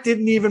 But that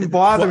didn't even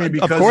bother me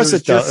because of course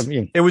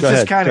it was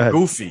just kind of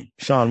goofy.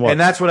 Sean, what? And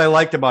that's what I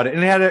liked about it.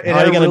 And it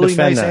had a really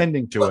nice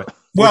ending to it.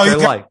 Well, you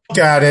look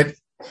at it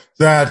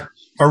that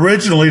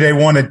originally they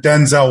wanted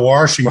Denzel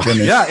Washington.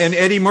 Yeah, and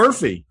Eddie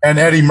Murphy.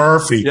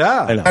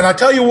 Yeah. And I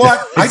tell you what,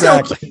 exactly. I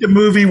don't think the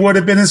movie would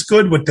have been as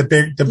good with the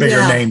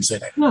bigger names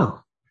in it. No.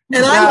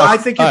 And I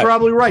think you're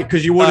probably right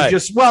because you would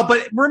have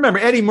but remember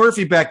Eddie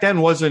Murphy back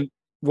then wasn't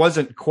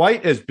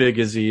quite as big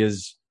as he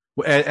is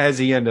as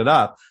he ended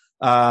up.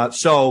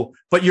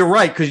 But you're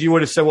right because you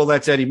would have said, well,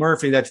 that's Eddie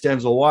Murphy, that's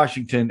Denzel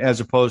Washington, as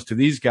opposed to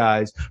these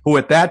guys who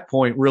at that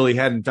point really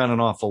hadn't done an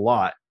awful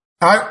lot.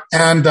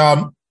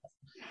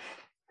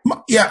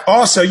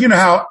 Also, you know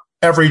how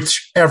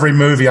every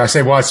movie I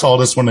say, well, I saw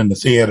this one in the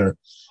theater.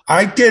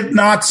 I did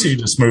not see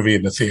this movie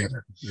in the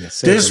theater. Yeah,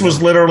 this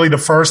was literally the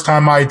first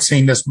time I had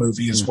seen this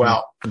movie as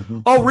well.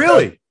 Mm-hmm. Oh,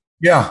 really?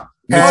 Yeah.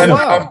 And,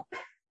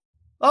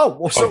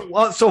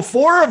 so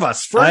four of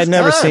us. I had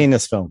never seen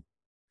this film.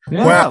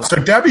 Yeah. Well, so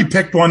Debbie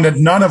picked one that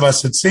none of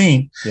us had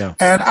seen. Yeah.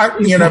 And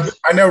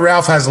I know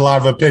Ralph has a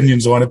lot of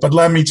opinions on it, but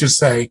let me just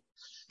say,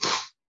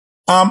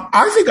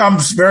 I think I'm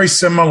very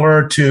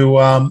similar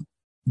to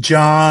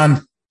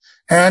John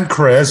and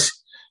Chris.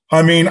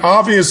 I mean,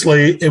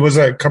 obviously, it was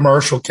a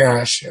commercial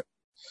cash in.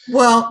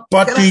 Well,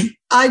 but can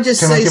I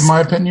give my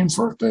opinion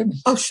first, baby?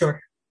 Oh,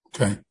 sure.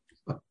 Okay.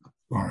 All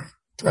right.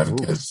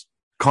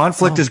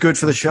 Conflict is good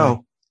for the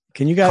show.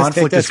 Can you guys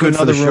take that to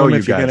another room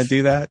if you're going to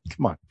do that?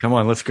 Come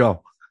on, let's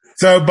go.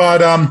 So,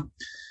 but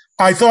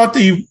I thought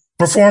the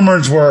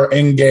performers were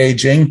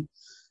engaging.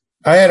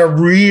 I had a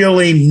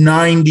really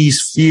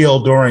 90s feel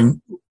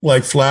during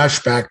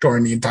flashback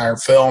during the entire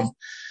film.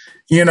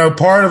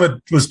 Part of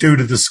it was due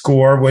to the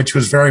score, which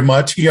was very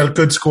much, a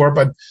good score,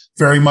 but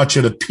very much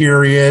at a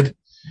period.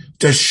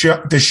 The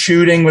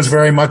shooting was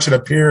very much at a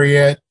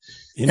period.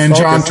 And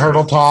John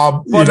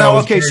Turteltaub.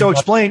 So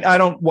explain.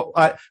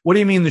 What do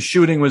you mean the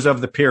shooting was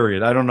of the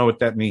period? I don't know what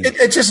that means.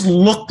 It just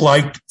looked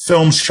like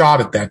film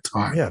shot at that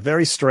time. Yeah,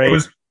 very straight. It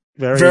was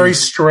very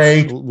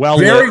straight. Well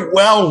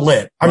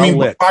lit. By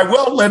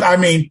well lit, I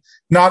mean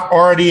not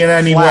arty in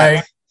any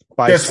way.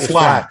 Just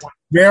flat.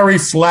 Very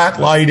flat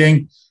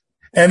lighting.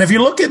 And if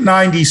you look at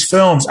 90s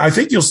films, I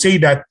think you'll see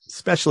that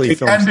especially they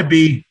tend to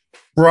be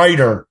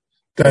brighter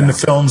than the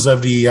films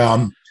of the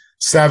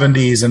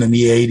 70s and in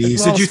the 80s.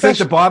 Well, did you think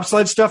the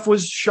bobsled stuff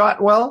was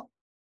shot well?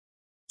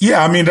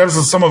 Yeah, I mean,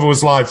 some of it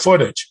was live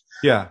footage.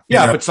 Yeah,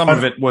 but some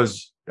of it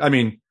was. I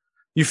mean,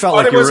 you felt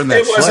like you were in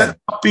that. It was an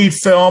upbeat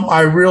film.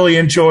 I really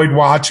enjoyed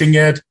watching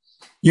it.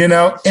 In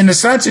the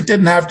sense, it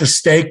didn't have the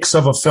stakes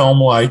of a film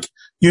like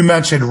you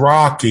mentioned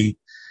Rocky.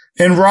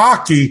 In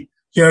Rocky,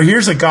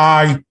 here's a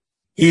guy.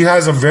 He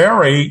has a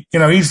very,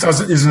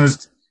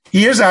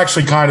 he is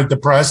actually kind of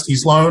depressed.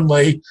 He's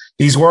lonely.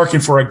 He's working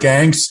for a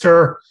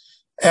gangster.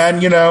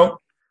 And,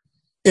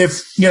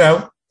 if,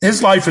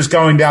 his life is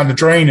going down the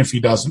drain if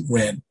he doesn't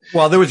win.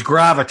 Well, there was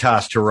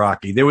gravitas to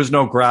Rocky. There was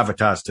no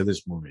gravitas to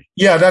this movie.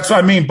 Yeah, that's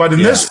what I mean. But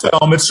in this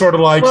film, it's sort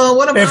of like,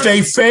 if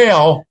they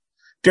fail,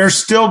 they're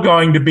still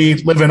going to be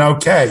living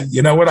okay.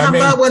 You know what I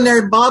mean? How about when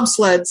they're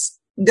bobsleds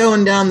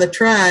going down the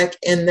track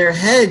and their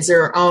heads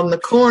are on the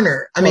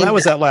corner? I mean, that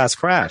was that last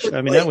crash.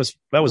 I mean, that was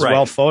right.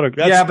 Well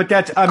photographed. Yeah, but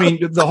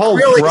the whole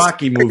really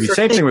Rocky movie,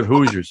 same thing with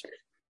Hoosiers.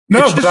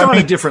 No, it's just on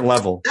a different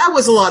level. That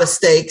was a lot of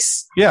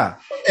stakes. Yeah.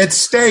 It's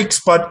stakes,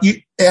 but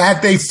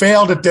had they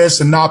failed at this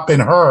and not been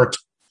hurt,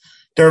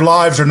 their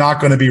lives are not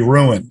going to be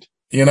ruined.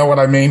 You know what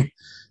I mean?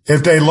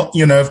 If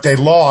they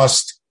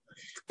lost,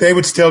 they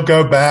would still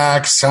go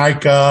back,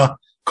 Psycha,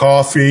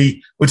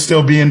 coffee, would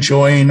still be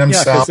enjoying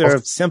themselves. Yeah, because they're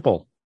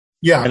simple.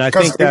 Yeah. And I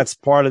think that's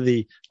part of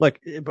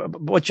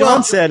what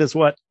John said is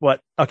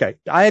okay,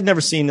 I had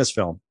never seen this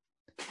film.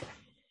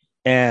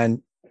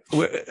 And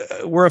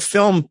we're a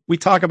film. We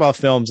talk about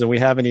films and we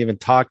haven't even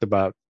talked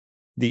about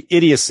the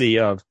idiocy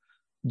of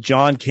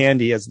John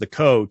Candy as the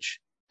coach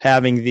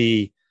having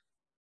he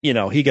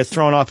gets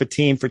thrown off a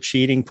team for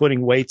cheating,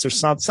 putting weights or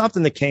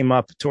something that came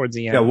up towards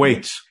the end. Yeah,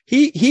 weights.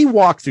 He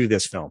walked through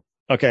this film.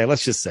 Okay,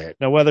 let's just say it.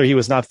 Now, whether he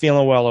was not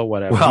feeling well or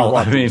whatever. Well,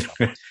 I mean,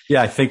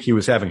 I think he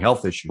was having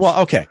health issues.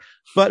 Well, okay.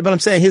 But I'm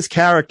saying his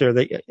character,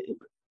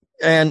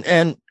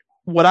 and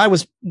what I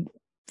was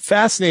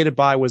fascinated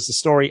by was the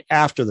story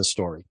after the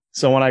story.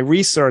 So when I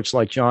researched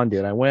like John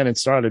did, I went and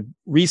started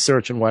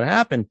researching what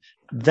happened.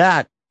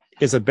 That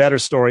is a better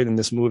story than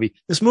this movie.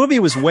 This movie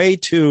was way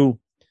too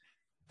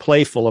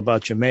playful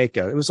about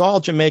Jamaica. It was all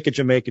Jamaica.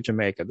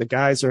 The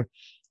guys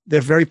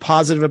they're very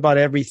positive about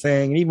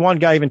everything. And even one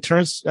guy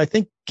I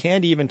think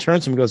Candy even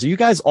turns to him and goes, "Are you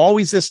guys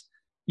always this?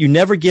 You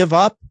never give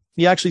up?"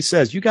 He actually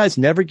says, "You guys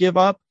never give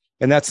up."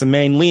 And that's the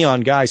main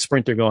Leon guy,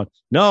 sprinter, going,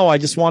 "No, I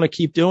just want to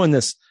keep doing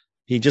this."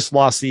 He just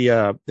lost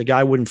the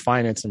guy wouldn't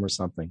finance him or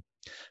something.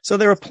 So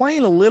they were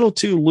playing a little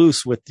too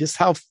loose with just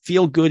how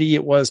feel goody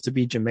it was to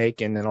be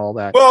Jamaican and all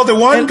that. Well, the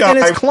one guy, and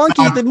it's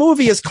clunky. The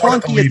movie is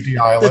clunky.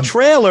 The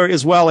trailer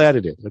is well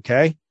edited.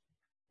 Okay.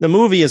 The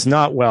movie is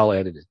not well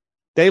edited.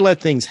 They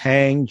let things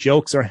hang.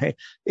 Jokes are hang.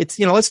 It's,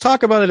 let's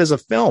talk about it as a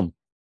film.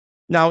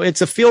 Now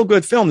it's a feel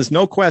good film. There's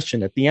no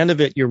question. At the end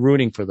of it, you're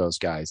rooting for those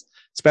guys,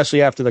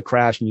 especially after the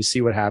crash and you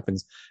see what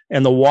happens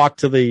and the walk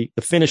to the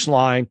finish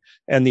line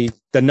and the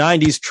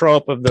 90s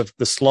trope of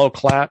the slow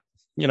clap.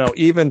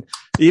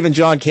 Even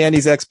John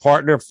Candy's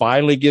ex-partner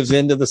finally gives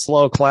in to the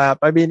slow clap.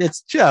 I mean,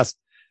 it's just,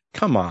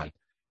 come on.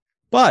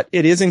 But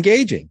it is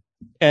engaging.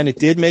 And it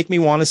did make me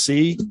want to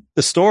see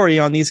the story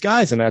on these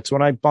guys. And that's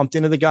when I bumped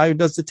into the guy who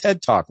does the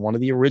TED Talk, one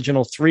of the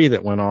original 3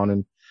 that went on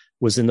and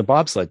was on the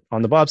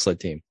bobsled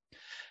team.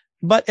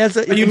 But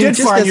you did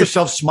find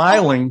yourself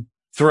smiling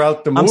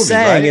throughout the movie. I'm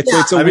saying right?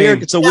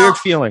 it's a weird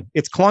feeling.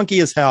 It's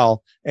clunky as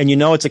hell. And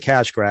it's a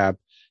cash grab.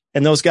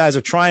 And those guys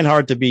are trying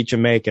hard to be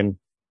Jamaican.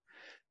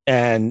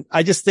 And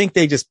I just think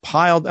they just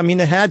piled. I mean,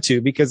 they had to,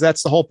 because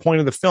that's the whole point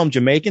of the film.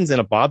 Jamaicans in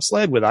a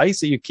bobsled with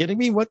ice. Are you kidding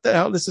me? What the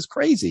hell? This is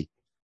crazy.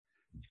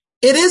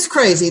 It is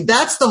crazy.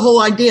 That's the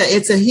whole idea.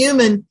 It's a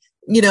human,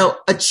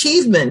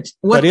 achievement.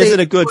 But is it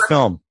a good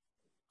film?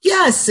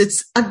 Yes,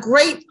 it's a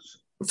great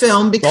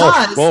film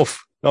because both.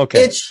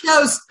 Okay. It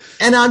shows,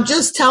 and I'm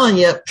just telling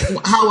you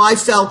how I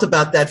felt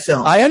about that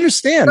film. I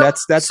understand.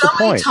 That's the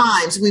point. So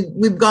many times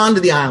we've gone to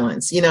the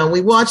islands,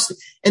 we watched,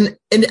 and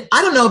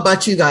I don't know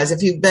about you guys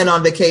if you've been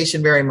on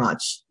vacation very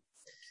much.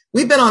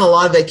 We've been on a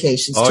lot of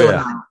vacations to an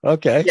island.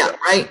 Okay. Yeah,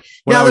 right.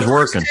 When I was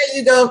working.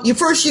 You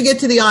first get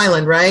to the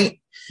island, right?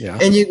 Yeah.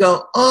 And you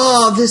go,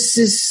 oh, this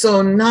is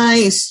so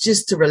nice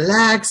just to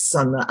relax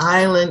on the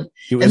island.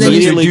 And then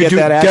you get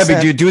that accent.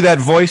 Debbie, do you do that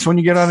voice when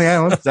you get on the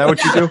island? Is that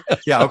what you do?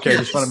 Yeah, okay.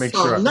 Just want to make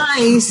sure.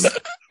 Nice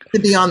to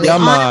be on the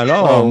island. Man.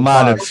 Oh,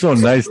 man, it's so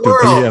nice to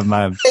be here,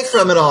 man. Take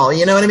from it all,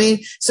 you know what I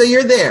mean? So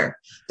you're there.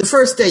 The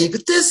first day, you go,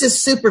 this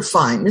is super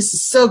fine. This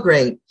is so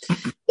great.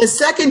 The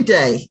second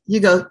day,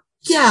 you go,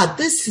 yeah,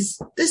 this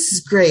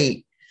is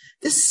great.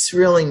 This is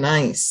really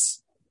nice.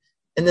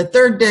 And the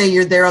third day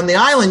you're there on the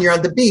island, you're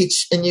on the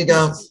beach, and you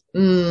go,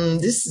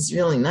 this is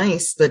really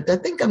nice, but I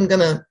think I'm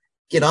going to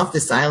get off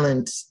this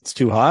island. It's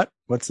too hot?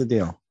 What's the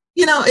deal?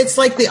 It's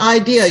like the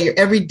idea,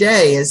 every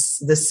day is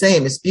the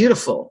same. It's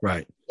beautiful.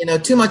 Right.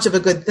 Too much of a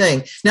good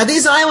thing. Now,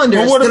 these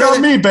islanders. Well, what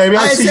about me, baby?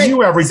 I see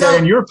you every day,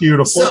 and you're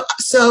beautiful.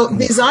 So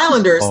these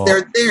islanders,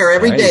 they're there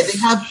every day. They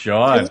have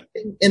Sean.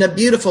 In a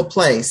beautiful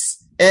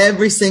place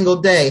every single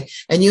day.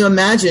 And you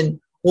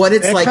imagine what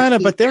it's like.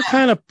 But they're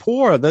kind of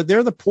poor.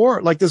 They're the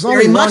poor. Like there's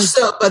only very much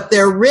so, but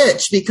they're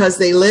rich because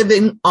they live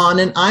on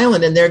an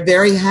island and they're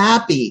very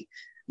happy.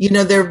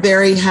 They're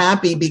very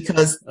happy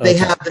because they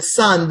have the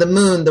sun, the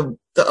moon,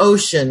 the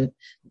ocean,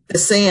 the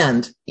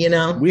sand.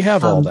 We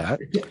have all that.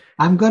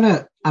 I'm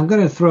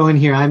gonna throw in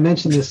here. I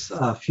mentioned this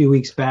a few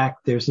weeks back.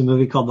 There's a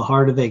movie called The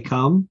Harder They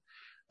Come.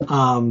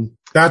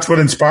 That's what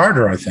inspired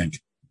her, I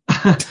think.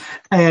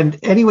 And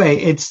anyway,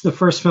 it's the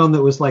first film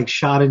that was like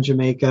shot in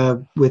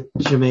Jamaica with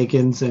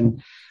Jamaicans,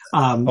 and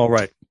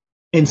right.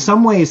 In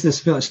some ways, this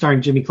film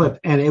starring Jimmy Cliff,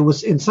 and it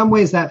was in some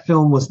ways that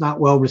film was not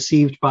well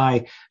received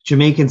by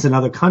Jamaicans in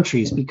other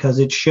countries because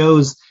it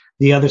shows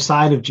the other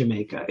side of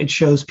Jamaica. It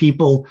shows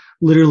people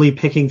literally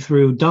picking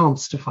through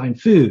dumps to find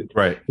food.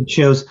 Right. It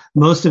shows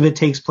most of it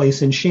takes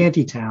place in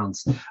shanty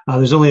towns.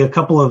 There's only a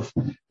couple of,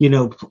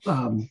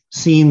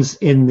 scenes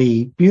in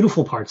the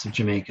beautiful parts of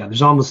Jamaica.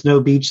 There's almost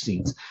no beach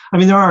scenes. I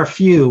mean, there are a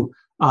few,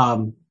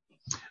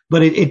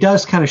 but it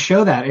does kind of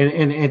show that.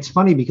 And it's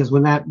funny because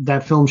when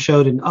that film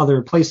showed in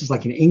other places,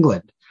 like in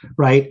England,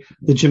 right,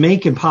 the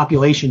Jamaican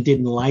population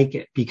didn't like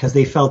it because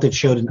they felt it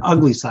showed an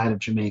ugly side of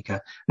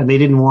Jamaica and they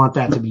didn't want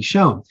that to be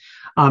shown.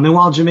 And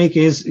while Jamaica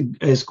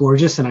is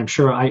gorgeous, and I'm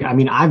sure,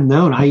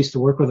 I used to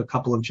work with a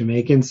couple of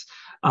Jamaicans,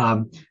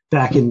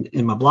 back in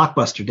my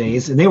Blockbuster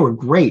days, and they were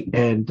great.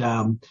 And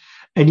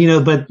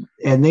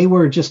they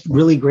were just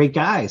really great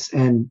guys.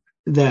 And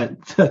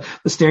the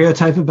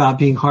stereotype about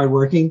being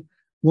hardworking,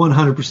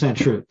 100%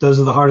 true. Those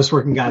are the hardest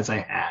working guys I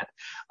had.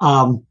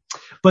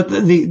 But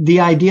the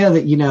idea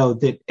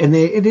that,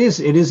 it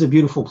is a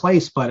beautiful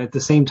place, but at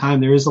the same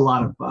time, there is a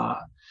lot of,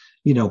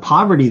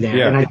 poverty there.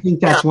 Yeah. And I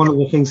think that's one of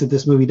the things that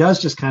this movie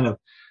does just kind of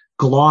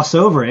gloss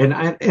over.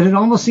 And it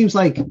almost seems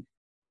like,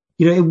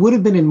 it would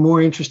have been a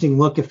more interesting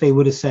look if they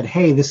would have said,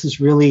 hey, this is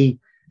really,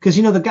 because,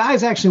 the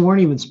guys actually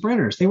weren't even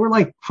sprinters. They were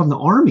like from the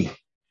army.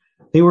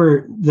 They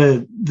were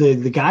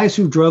the guys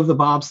who drove the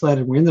bobsled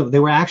and they were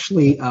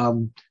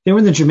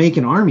in the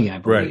Jamaican army, I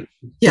believe. Right.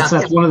 Yeah.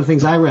 That's one of the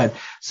things I read.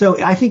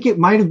 So I think it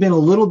might have been a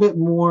little bit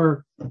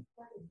more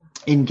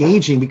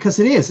engaging because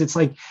it's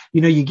like,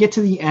 you get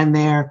to the end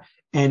there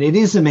and it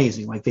is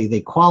amazing. Like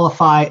they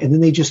qualify and then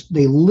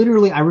they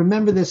literally, I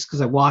remember this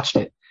because I watched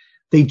it.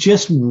 They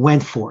just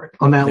went for it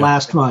on that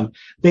last run.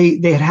 They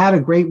had a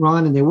great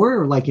run and they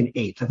were like an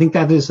 8th. I think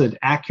that is an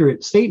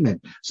accurate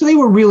statement. So they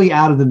were really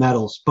out of the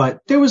medals, but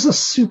there was a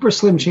super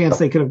slim chance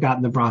they could have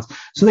gotten the bronze.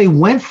 So they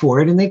went for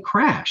it and they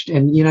crashed.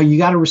 And, you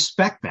got to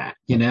respect that,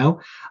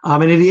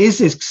 and it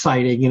is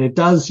exciting and it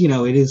does,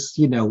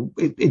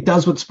 it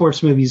does what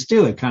sports movies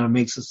do. It kind of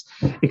makes us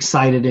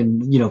excited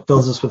and,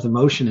 fills us with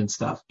emotion and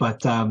stuff.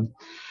 But,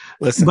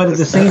 listen, but at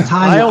the same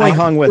time, I only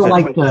hung with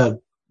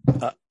it.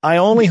 I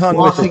only hung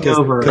with it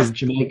because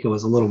Jamaica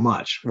was a little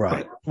much.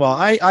 Right. Well,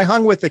 I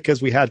hung with it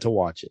because we had to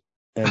watch it.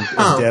 And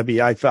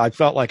Debbie, I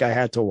felt like I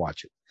had to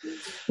watch it.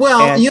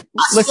 Well,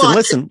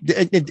 listen.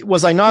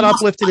 Was I not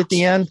uplifted at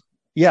the end?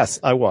 Yes,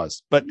 I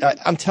was. But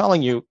I'm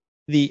telling you,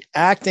 the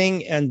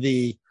acting and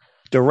the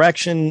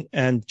direction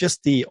and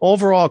just the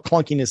overall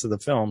clunkiness of the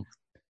film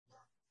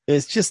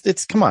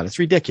come on, it's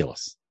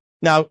ridiculous.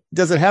 Now,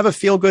 does it have a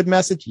feel good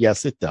message?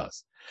 Yes, it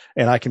does.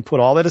 And I can put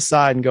all that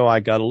aside and go, I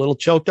got a little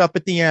choked up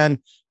at the end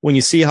when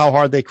you see how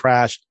hard they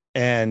crashed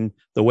and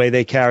the way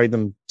they carried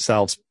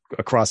themselves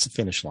across the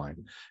finish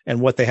line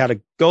and what they had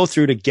to go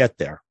through to get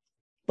there.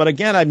 But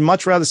again, I'd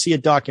much rather see a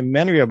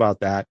documentary about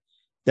that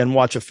than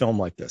watch a film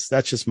like this.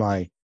 That's just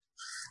my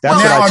That's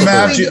well,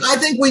 what I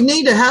think we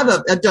need to have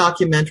a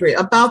documentary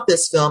about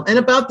this film and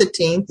about the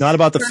team. Not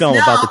about the film,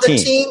 about the team.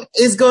 The team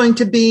is going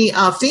to be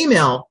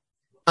female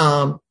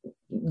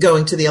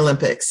going to the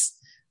Olympics.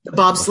 The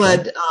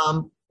bobsled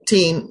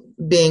team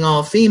being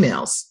all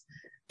females.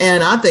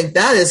 And I think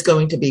that is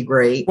going to be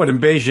great. What, in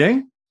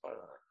Beijing?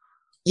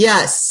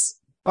 Yes.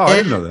 Oh, I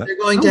didn't know that. They're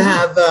going to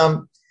have,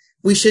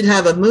 we should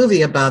have a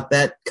movie about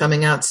that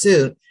coming out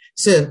soon.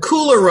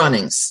 Cooler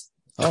Runnings.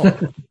 Oh.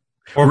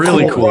 Or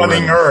really cool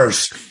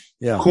runningers.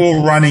 Yeah.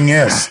 Cool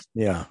runningist.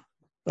 Yeah.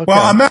 Okay.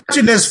 Well,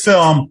 imagine this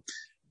film.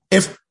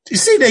 If you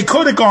see, they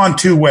could have gone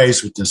two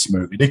ways with this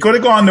movie. They could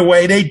have gone the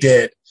way they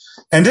did.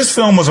 And this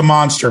film was a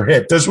monster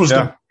hit. This was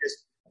the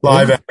biggest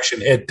live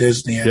action hit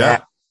Disney had.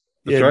 Yeah.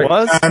 It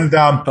was. And,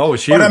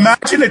 it's huge. but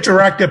imagine it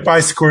directed by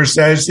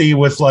Scorsese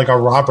with like a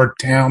Robert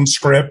Towne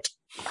script.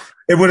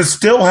 It would have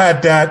still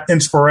had that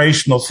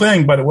inspirational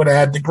thing, but it would have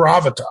had the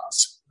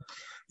gravitas.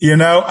 You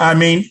know, I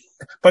mean,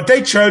 but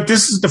this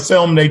is the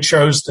film they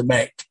chose to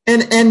make.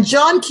 And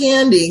John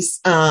Candy's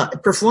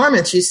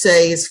performance, you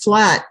say, is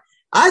flat.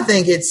 I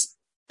think it's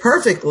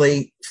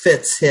perfectly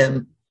fits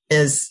him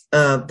as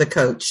the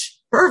coach.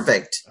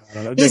 Perfect.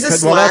 He's a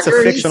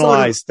slacker.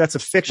 That's a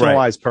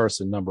fictionalized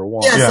person, number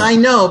one. Yes, I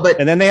know,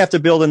 and then they have to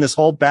build in this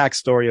whole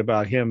backstory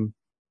about him,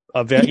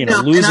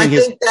 losing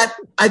his.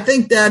 I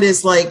think that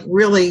is like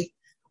really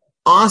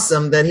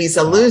awesome that he's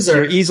a loser.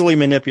 You're easily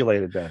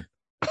manipulated, then.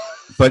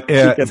 But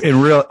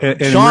in real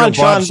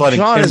bobsledding,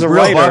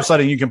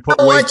 you can put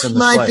weights in the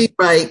sled. Might be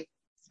right.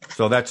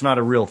 So that's not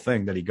a real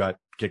thing that he got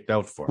kicked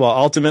out for. Well,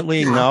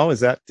 ultimately, no.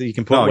 Is that you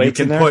can put weights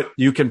in there?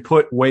 You can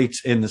put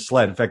weights in the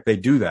sled. In fact, they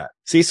do that.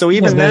 See, so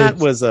even that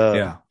was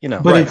But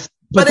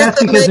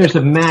that's because there's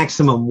a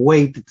maximum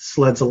weight that the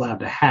sled's allowed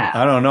to have.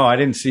 I don't know. I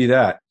didn't see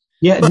that.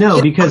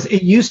 Because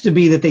it used to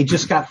be that they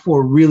just got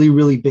 4 really,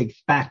 really big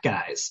fat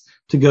guys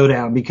to go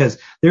down because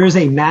there is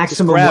a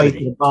maximum weight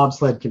that a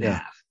bobsled can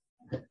have.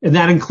 And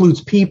that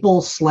includes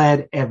people,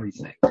 sled,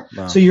 everything.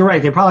 Wow. So you're right.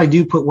 They probably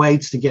do put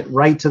weights to get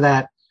right to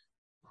that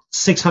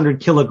 600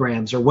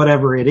 kilograms or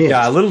whatever it is.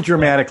 Yeah, a little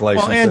dramatic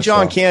license. Well, and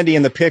John Candy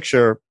in the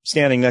picture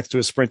standing next to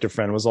his sprinter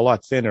friend was a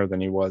lot thinner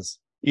than he was.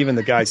 Even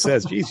the guy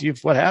says,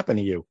 geez, what happened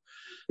to you?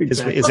 His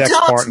ex-partner.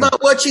 Tell us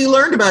about what you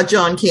learned about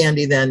John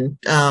Candy then,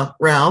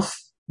 Ralph.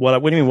 What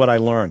do you mean what I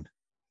learned?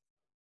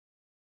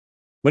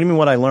 What do you mean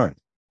what I learned?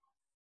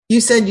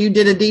 You said you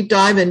did a deep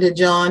dive into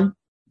John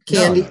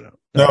Candy.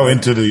 No,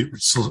 into the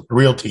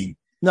real team.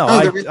 No,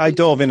 I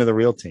dove into the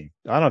real team.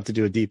 I don't have to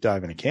do a deep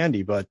dive into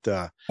Candy, but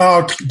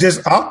I'll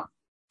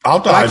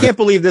dive. I can't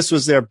believe this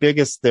was their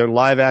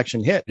live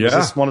action hit. Yeah. Was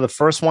this one of the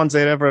first ones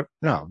they'd ever?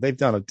 No, they've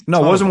done it.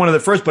 No, it wasn't one of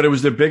the first, but it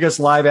was their biggest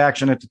live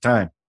action at the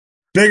time.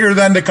 Bigger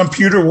than the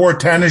computer wore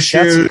tennis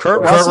shoes.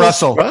 Kurt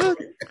Russell.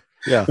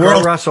 Yeah,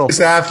 Kurt Russell,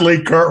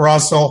 athlete Kurt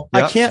Russell.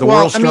 I can't.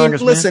 Well, I mean,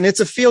 listen, it's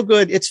a feel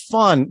good. It's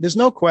fun. There's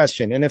no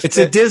question. And if it's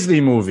a Disney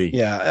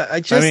movie,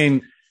 I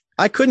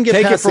couldn't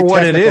get past it for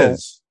what it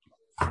is.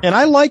 And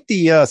I like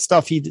the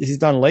stuff he's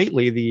done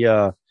lately.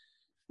 The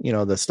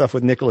the stuff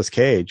with Nicolas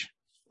Cage.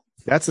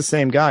 That's the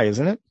same guy,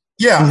 isn't it?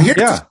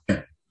 Yeah.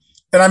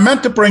 And I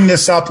meant to bring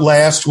this up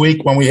last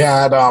week when we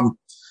had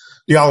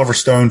the Oliver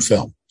Stone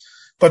film.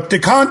 But the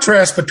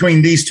contrast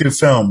between these two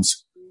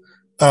films,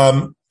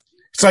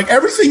 it's like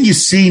everything you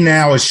see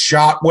now is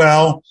shot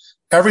well.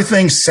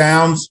 Everything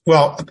sounds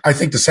well. I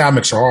think the sound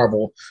mix are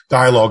horrible.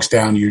 Dialogue's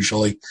down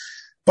usually.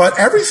 But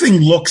everything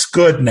looks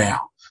good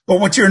now.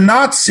 But what you're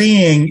not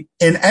seeing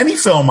in any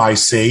film I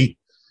see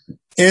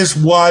is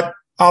what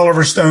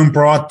Oliver Stone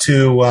brought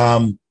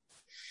to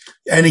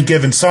Any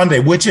Given Sunday,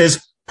 which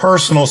is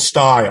personal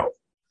style.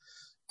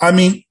 I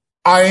mean,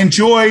 I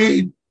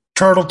enjoy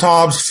Turtle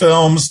Taub's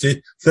films,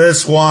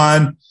 this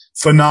one,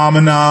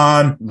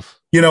 Phenomenon,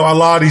 a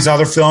lot of these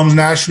other films,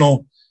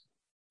 National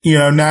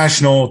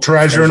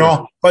Treasure and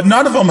all, but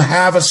none of them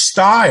have a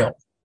style.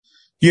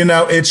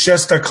 It's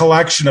just a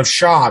collection of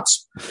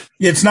shots.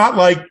 It's not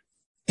like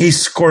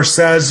he's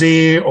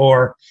Scorsese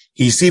or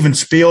he's even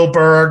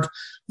Spielberg.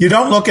 You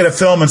don't look at a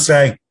film and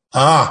say,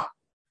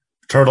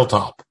 Turtle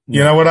Taub.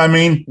 You know what I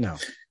mean? No.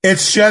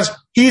 It's just,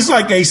 he's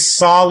like a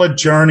solid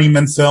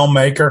journeyman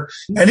filmmaker.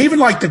 And even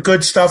like the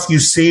good stuff you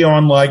see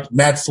on like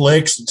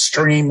Netflix and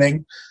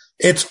streaming,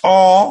 it's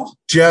all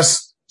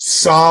just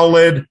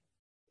solid,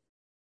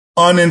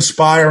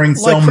 uninspiring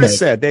filmmaking. Like Chris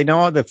said, they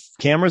know the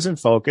camera's in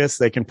focus.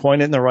 They can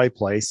point it in the right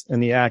place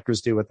and the actors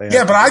do what they have.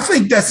 Yeah, but I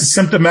think that's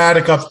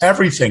symptomatic of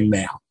everything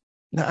now.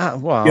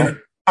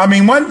 I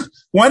mean,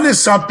 when is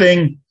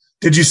something,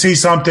 did you see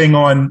something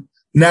on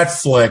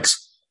Netflix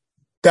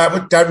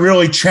that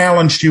really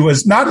challenged you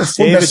as not as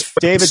David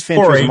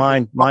story, Fincher's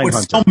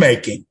Mindhunter.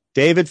 Filmmaking.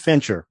 David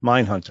Fincher,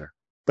 Mindhunter.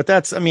 But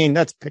that's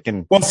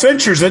picking. Well,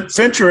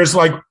 Fincher is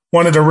like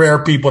one of the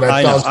rare people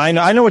that does. I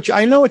know what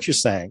you're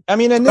saying. I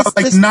mean, and this,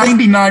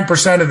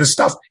 99% of the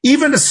stuff,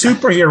 even the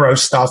superhero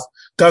stuff,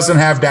 doesn't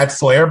have that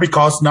flair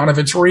because none of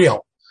it's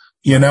real.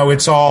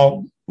 It's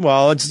all.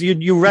 Well, it's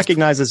you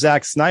recognize a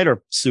Zack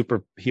Snyder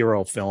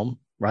superhero film,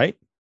 right?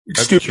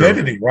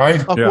 stupidity,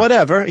 right?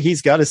 Whatever.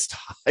 He's got his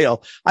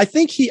style. I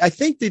think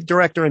the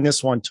director in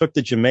this one took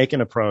the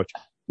Jamaican approach,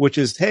 which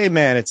is, hey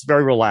man, it's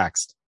very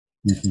relaxed.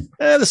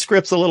 The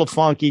script's a little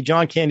funky.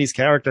 John Candy's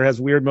character has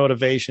weird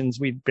motivations.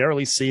 We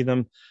barely see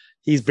them.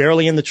 He's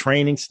barely in the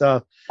training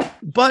stuff.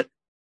 But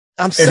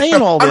I'm saying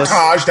all this.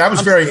 That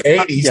was very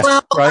 80s.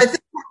 Well, right? I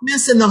think we're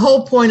missing the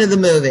whole point of the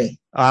movie.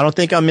 I don't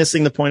think I'm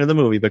missing the point of the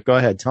movie, but go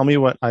ahead. Tell me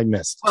what I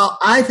missed. Well,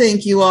 I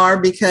think you are,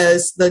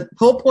 because the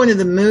whole point of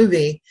the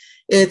movie,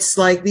 it's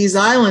like these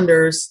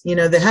islanders,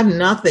 they have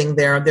nothing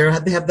there.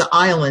 They have the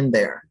island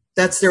there.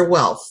 That's their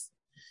wealth.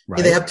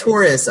 Right. They have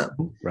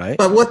tourism. Right.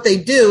 But what they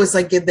do is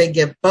they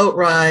give boat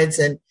rides,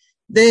 and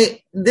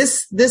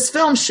this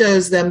film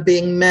shows them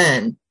being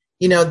men.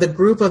 The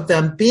group of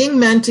them being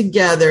men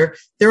together.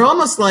 They're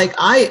almost like,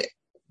 I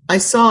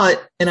saw it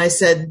and I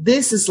said,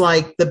 this is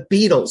like the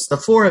Beatles, the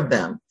four of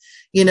them,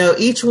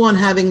 each one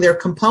having their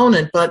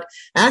component, but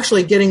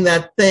actually getting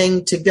that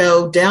thing to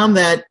go down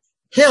that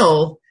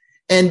hill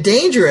and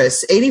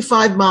dangerous,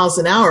 85 miles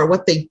an hour,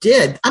 what they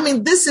did. I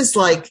mean, this is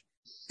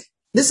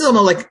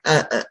almost like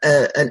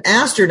an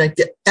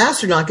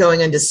astronaut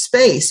going into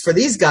space for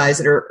these guys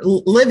that are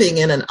living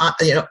in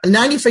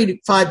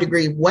 95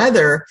 degree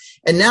weather,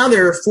 and now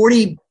they're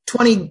 20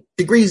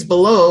 degrees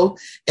below,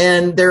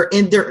 and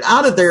they're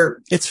out of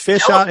their. It's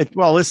fish out.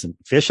 Well, listen,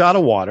 fish out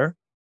of water.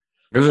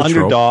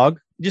 Underdog.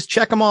 Just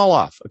check them all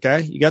off.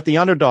 Okay, you got the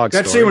underdog.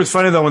 That scene was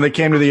funny though when they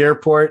came to the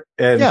airport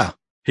and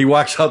he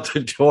walks out the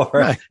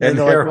door and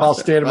they're all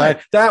standing by.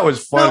 That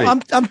was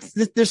funny. No,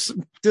 there's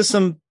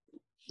some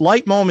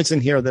light moments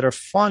in here that are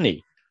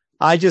funny.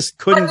 I just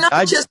couldn't. But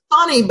not just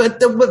funny, but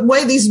the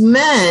way these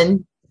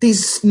men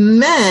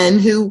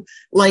who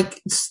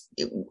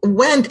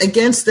went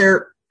against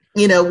their,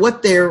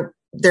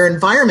 their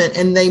environment,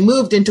 and they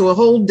moved into a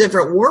whole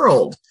different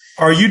world.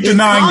 Are you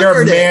denying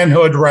their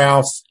manhood,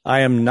 Ralph?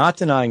 I am not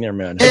denying their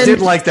manhood. I did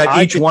like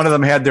that each one of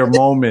them had their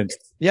moment.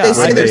 Yeah,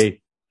 you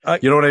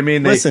know what I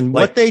mean?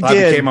 What they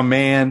did became a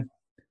man.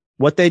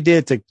 What they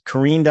did to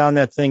careen down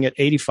that thing at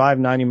 85,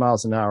 90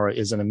 miles an hour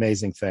is an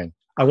amazing thing.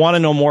 I want to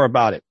know more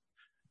about it.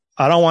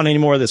 I don't want any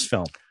more of this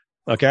film.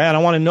 Okay. I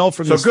don't want to know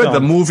from this film. So good.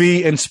 The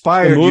movie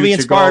inspired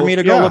me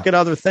to go look at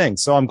other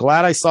things. So I'm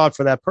glad I saw it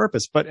for that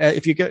purpose. But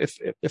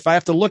if I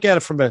have to look at it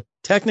from a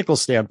technical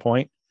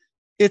standpoint,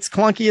 it's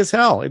clunky as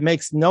hell. It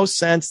makes no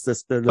sense.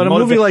 But a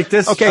movie like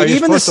this,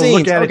 even the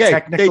scenes.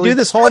 Okay, they do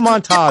this whole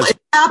montage.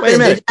 Wait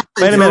a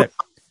minute.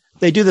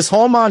 They do this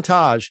whole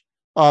montage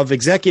of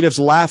executives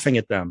laughing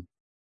at them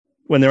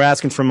when they're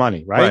asking for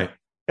money, right?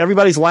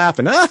 Everybody's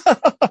laughing.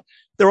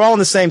 They're all in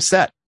the same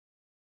set.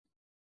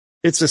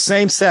 It's the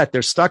same set.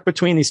 They're stuck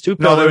between these two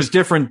pillars. No, there's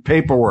different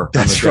paperwork.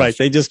 That's right.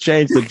 They just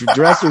changed the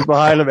dressers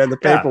behind them and the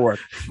paperwork.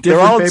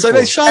 So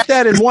they shot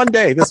that in one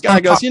day. This guy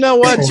goes, you know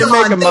what?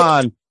 Jamaica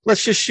Man.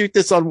 Let's just shoot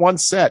this on one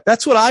set.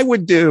 That's what I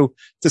would do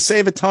to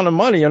save a ton of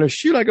money on a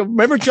shoot. I go,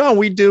 remember, John,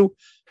 we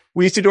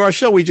used to do our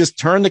show. We just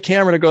turn the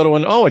camera to go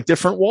to a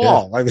different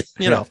wall.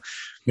 Yeah.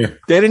 They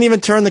didn't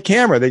even turn the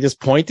camera. They just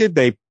pointed.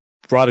 They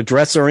brought a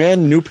dresser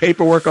in, new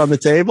paperwork on the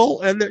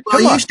table. And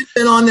you should have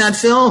been on that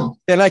film.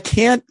 And I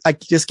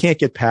just can't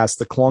get past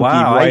the clunky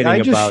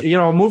writing about,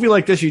 a movie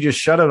like this, you just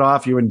shut it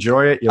off. You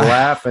enjoy it. You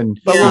laugh. But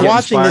we're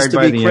watching this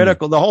to be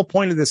critical. The whole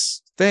point of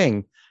this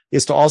thing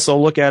is to also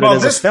look at it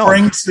as a film. This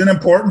brings an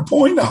important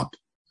point up.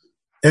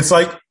 It's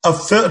like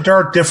there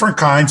are different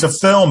kinds of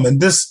film, and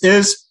this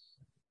is,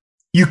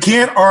 you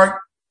can't argue.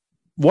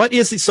 What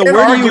is it? So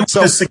where do you,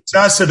 the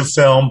success of the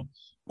film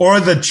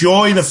or the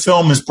joy the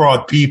film has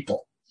brought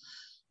people?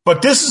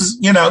 But this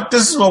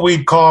is what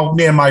we'd call,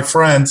 me and my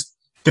friends,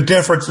 the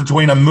difference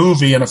between a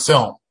movie and a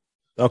film.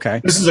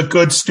 Okay. This is a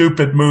good,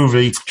 stupid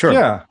movie. Sure.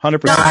 Yeah.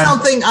 100%. No, I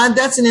don't think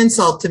that's an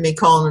insult to me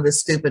calling it a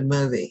stupid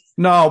movie.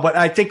 No, but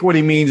I think what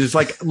he means is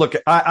look,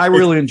 I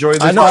really enjoy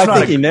this. I know. I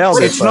think he nailed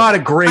it. It's not a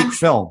great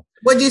film.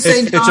 What did you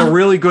say, John? It's a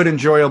really good,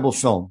 enjoyable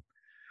film.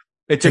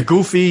 It's a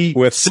goofy,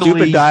 with silly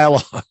stupid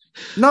dialogue.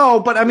 No,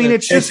 but I mean,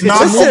 it's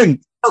not. Listen,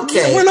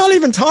 okay. We're not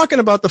even talking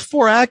about the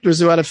four actors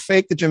who had to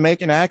fake the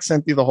Jamaican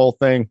accent through the whole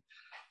thing.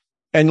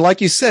 And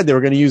like you said, they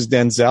were going to use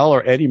Denzel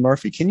or Eddie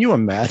Murphy. Can you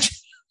imagine?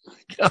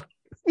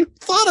 Who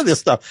thought of this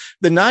stuff?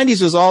 The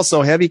 90s was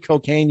also heavy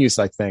cocaine use,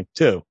 I think,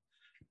 too.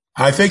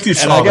 I think you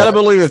saw And I got to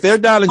believe if they're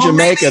down in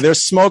Jamaica, they're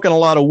smoking a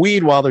lot of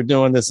weed while they're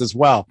doing this as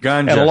well.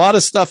 Ganja. And a lot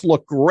of stuff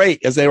looked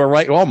great as they were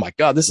right. Oh my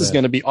God, this is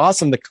going to be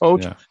awesome. The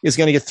coach is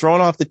going to get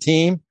thrown off the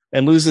team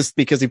and lose this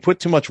because he put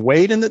too much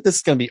weight in it. This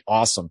is going to be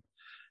awesome.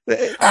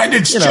 And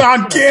it's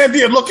John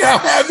Candy, and look how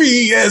heavy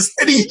he is.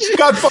 And he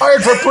got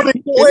fired for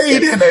putting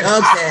weight in it.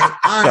 Okay.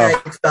 All right,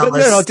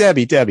 fellas. No,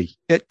 Debbie.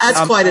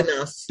 That's quite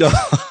enough.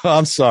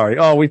 I'm sorry.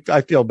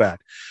 I feel bad.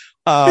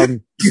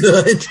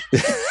 Good.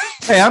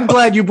 Hey, I'm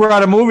glad you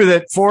brought a movie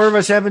that four of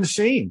us haven't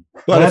seen.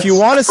 But if you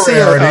want to see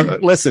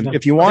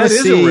if you want to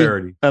see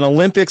an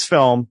Olympics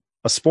film,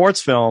 a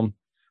sports film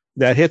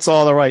that hits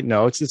all the right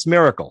notes, it's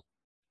Miracle.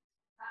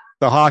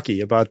 The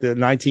hockey about the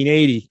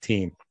 1980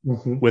 team.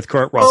 Mm-hmm. With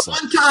Kurt Russell.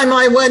 Well, one time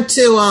I went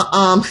to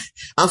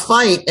a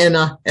fight and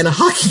a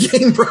hockey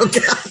game broke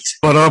out.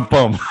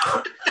 Ba-dum-bum.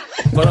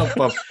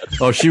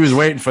 Oh, she was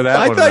waiting for that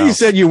I one. thought you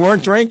said you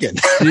weren't drinking.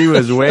 She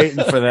was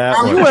waiting for that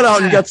one. You went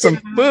out and got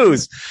some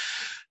booze.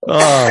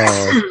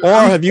 Oh. Or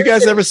have you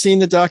guys ever seen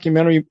the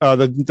documentary,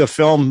 the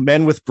film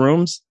Men with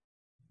Brooms?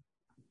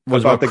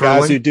 About the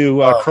guys who do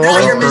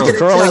curling? The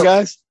curling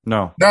guys?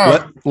 No.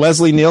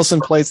 Leslie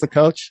Nielsen plays the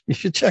coach. You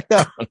should check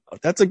that one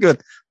out. That's a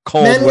good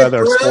cold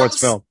weather sports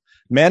film.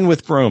 Men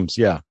with Brooms,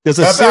 yeah. There's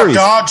a series.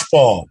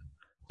 Dodgeball.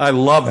 I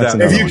love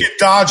that. If you could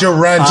dodge a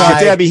wrench.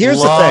 Debbie,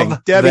 here's the thing.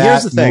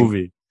 Here's the thing.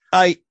 Movie.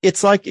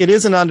 It's like, it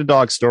is an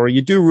underdog story.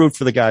 You do root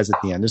for the guys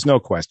at the end. There's no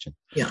question.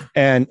 Yeah.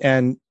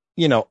 And,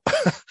 you know,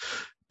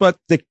 but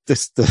the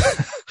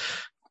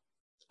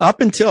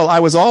up until I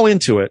was all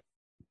into it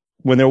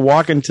when they're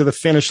walking to the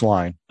finish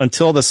line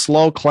until the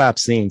slow clap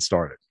scene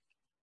started,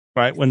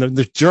 right? When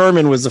the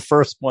German was the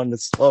first one to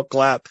slow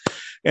clap,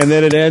 and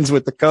then it ends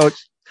with the coach.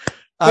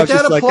 But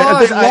that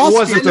applause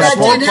wasn't the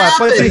slow clap,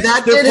 but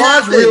the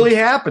applause really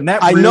happened.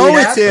 I know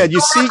it did. You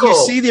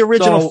see the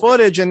original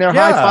footage, and they're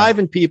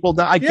high-fiving people.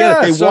 I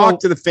get it. They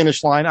walked to the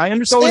finish line. I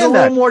understand that. So it was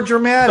a little more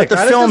dramatic.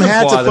 But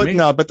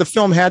the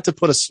film had to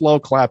put a slow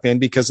clap in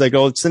because they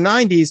go, it's the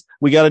 90s.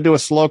 We got to do a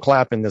slow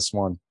clap in this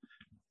one.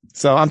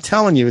 So I'm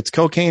telling you, it's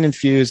cocaine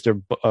infused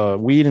or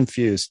weed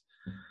infused.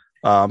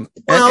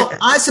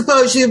 I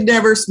suppose you've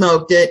never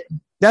smoked it.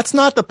 That's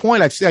not the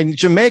point. In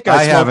Jamaica,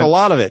 I smoked a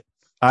lot of it.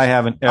 I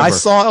haven't ever. I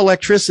saw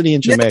electricity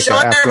in Jamaica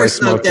after I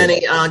smoked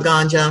any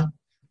ganja.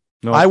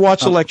 No, I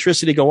watched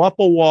electricity go up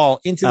a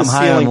wall into the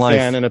ceiling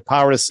fan and it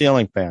powered a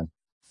ceiling fan.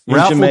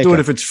 Ralph will do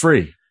it if it's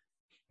free,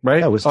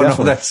 right? Yeah, it was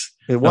definitely.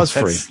 It was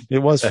free. It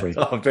was free.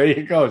 Oh, there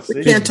you go.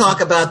 We can't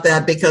talk about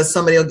that because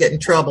somebody will get in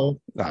trouble.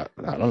 I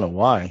don't know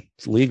why.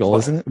 It's legal,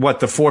 isn't it?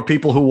 What, the 4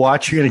 people who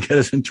watch are going to get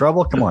us in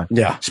trouble? Come on.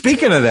 Yeah.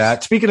 Speaking of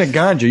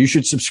ganja, you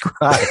should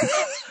subscribe.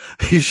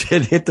 You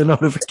should hit the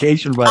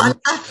notification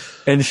button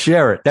and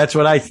share it. That's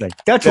what I think.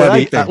 That's what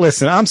I think.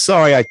 Listen, I'm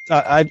sorry.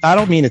 I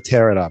don't mean to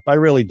tear it up. I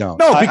really don't.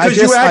 No, because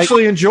you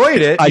actually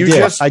enjoyed it.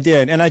 I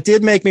did. And it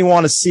did make me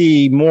want to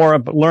see more,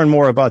 learn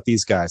more about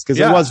these guys because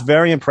it was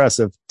very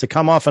impressive to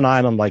come off an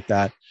island like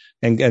that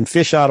and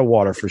fish out of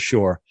water for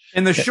sure.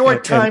 In the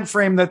short time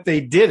frame that they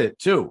did it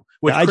too.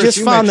 I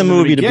just found the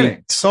movie to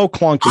be so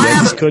clunky.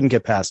 I just couldn't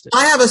get past it.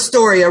 I have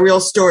a real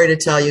story to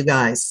tell you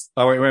guys.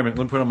 Oh, wait a minute.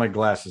 Let me put on my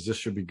glasses. This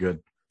should be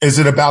good. Is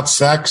it about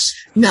sex?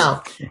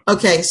 No.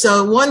 Okay.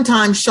 So one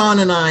time Sean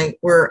and I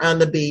were on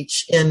the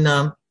beach in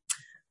the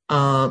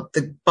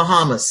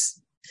Bahamas.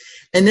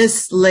 And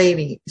this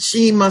lady,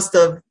 she must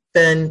have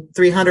been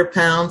 300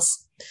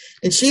 pounds.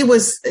 And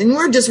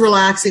we're just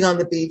relaxing on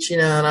the beach,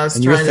 and I was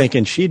you're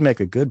thinking she'd make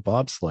a good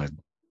bobsled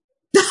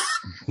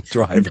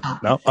driver.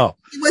 No. Oh.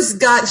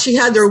 She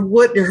had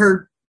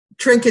her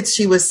trinkets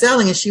she was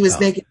selling, and she was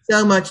making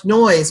so much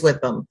noise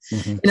with them.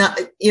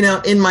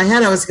 Mm-hmm. In my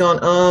head I was going,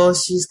 oh,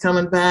 she's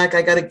coming back.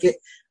 I got to get,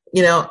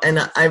 and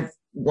I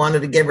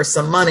wanted to give her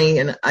some money,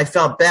 and I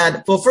felt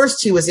bad. Well,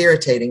 first she was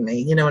irritating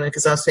me,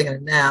 because I was taking a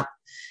nap.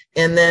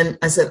 And then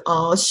I said,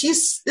 oh, this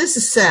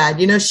is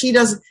sad. She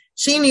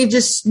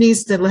just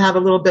needs to have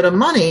a little bit of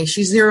money.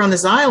 She's here on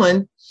this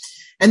island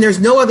and there's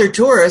no other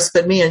tourists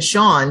but me and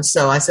Sean.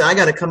 So I said, I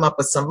got to come up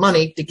with some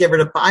money to give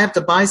her I have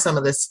to buy some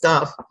of this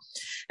stuff.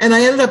 And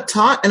I ended up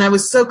and I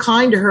was so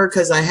kind to her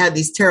because I had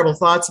these terrible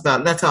thoughts about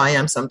it. That's how I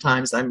am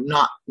sometimes. I'm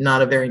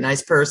not a very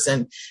nice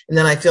person. And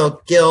then I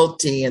feel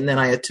guilty and then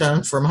I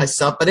atone for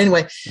myself. But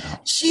anyway,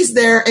 she's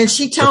there and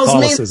she tells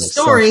me the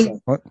story.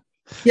 What?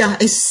 Yeah,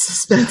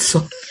 it's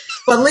suspenseful.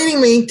 But leading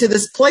me to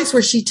this place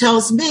where she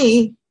tells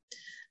me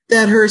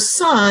that her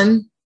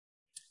son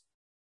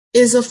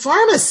is a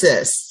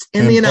pharmacist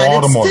in the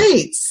United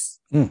States.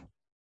 Mm.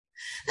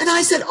 And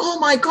I said, oh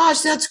my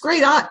gosh, that's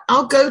great.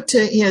 I'll go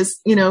to his,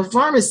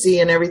 pharmacy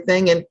and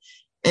everything.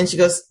 And she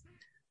goes,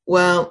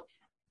 well,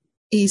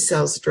 he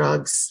sells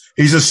drugs.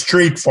 He's a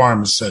street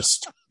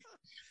pharmacist.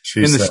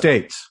 In the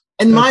States.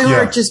 And my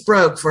heart just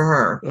broke for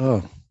her.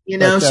 Oh, she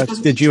goes,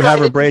 did you have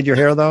her braid your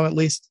hair though, at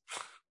least?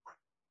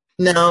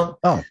 No.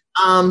 Oh.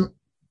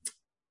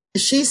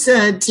 She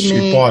said to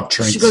me,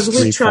 she goes,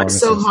 we tried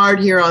so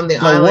hard here on the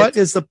island. What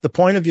is the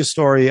point of your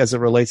story as it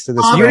relates to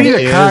this? You need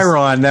a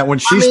chyron that when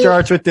she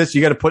starts with this,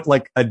 you got to put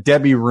like a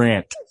Debbie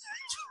rant.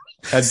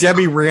 A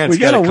Debbie rant. We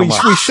should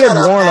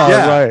warn all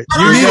right.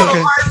 You need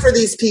hard for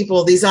these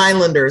people, these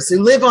islanders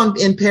who live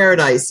in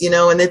paradise,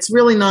 and it's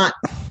really not.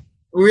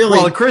 Really?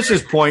 Well, at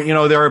Chris's point,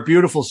 there are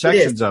beautiful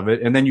sections of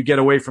it, and then you get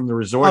away from the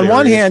resort. On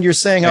one hand, you're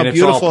saying how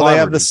beautiful they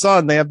have the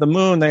sun, they have the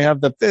moon, they have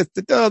they're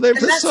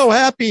so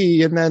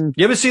happy. And then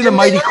you ever see the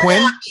Mighty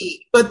Quinn?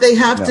 Happy, but they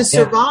have to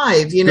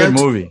survive. Good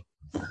movie.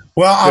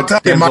 Well, I'll tell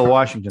you, Denzel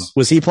Washington.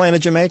 Was he playing a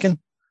Jamaican?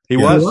 He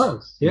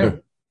was. Yeah.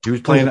 He was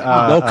playing.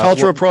 No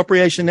cultural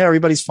appropriation there.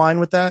 Everybody's fine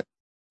with that.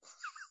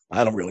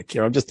 I don't really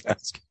care. I'm just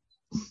asking.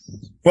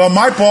 Well,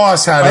 my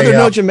boss had Are there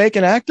no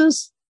Jamaican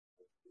actors?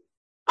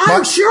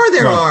 I'm sure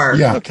there are.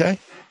 Yeah. Okay.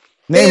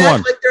 Name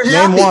one. Like they're Name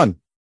happy. one.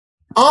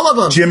 All of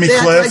them. Jimmy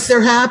Cliff. Cliff. Like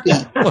they're happy.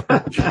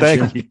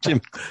 Thank you, Jim.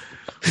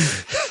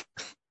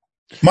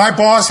 My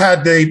boss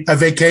had a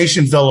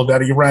vacation villa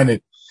that he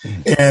rented,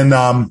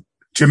 in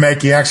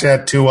Jamaica. He actually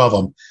had 2 of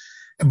them.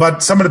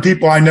 But some of the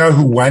people I know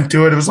who went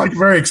to it, it was like a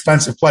very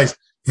expensive place,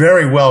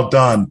 very well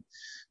done.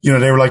 You know,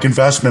 they were like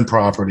investment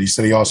properties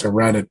that he also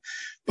rented.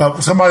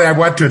 But somebody I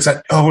went to it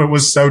said, oh, it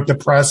was so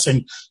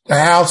depressing. The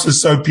house is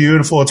so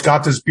beautiful. It's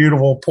got this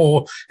beautiful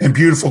pool and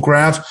beautiful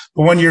grounds.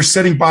 But when you're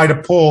sitting by the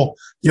pool,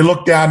 you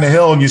look down the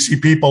hill and you see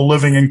people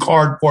living in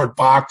cardboard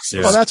boxes.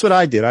 Yeah. Well, that's what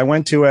I did. I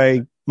went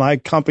to my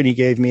company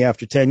gave me,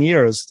 after 10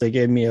 years, they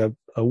gave me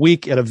a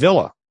week at a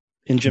villa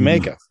in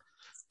Jamaica.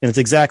 And it's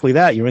exactly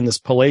that. You're in this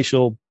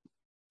palatial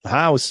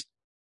house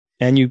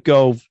and you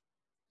go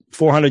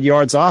 400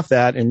 yards off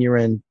that and you're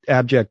in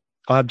abject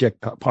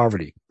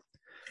poverty.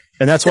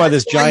 And that's why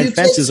there's giant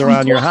fences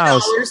around your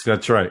house.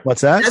 That's right.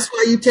 What's that? That's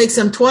why you take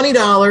some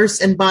 $20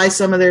 and buy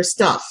some of their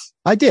stuff.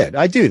 I did.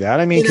 I do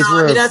that. I mean,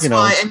 because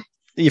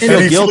you feel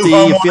and guilty.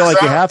 You feel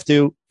like you have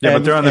to. Yeah,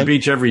 but they're on the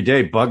beach every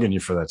day bugging you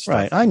for that stuff.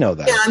 Right. I know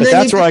that. Yeah, but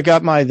that's where I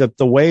got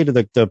the way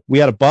to we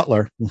had a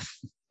butler. It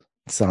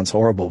sounds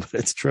horrible, but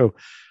it's true.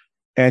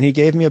 And he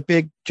gave me a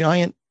big,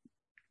 giant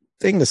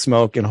thing to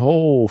smoke. And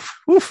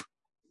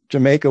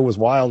Jamaica was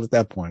wild at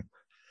that point.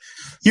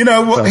 You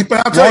know,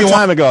 but I'll tell you long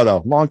time ago,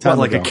 though. Long time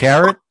ago. Like a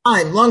carrot?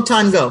 Long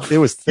time ago. It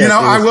was thick. You know,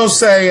 I will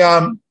say,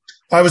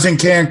 I was in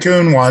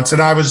Cancun once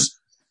and I was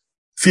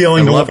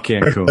feeling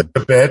Cancun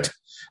a bit.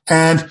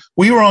 And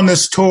we were on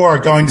this tour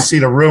going to see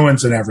the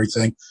ruins and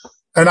everything.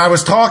 And I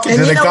was talking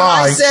to the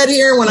guy. What I said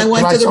here when I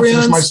went to the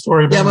ruins. My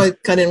story, yeah,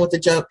 but cut in with the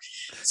joke.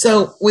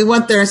 So we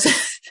went there and said,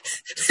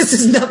 this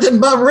is nothing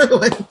but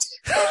ruined.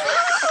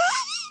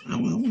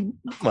 Oh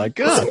my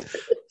God.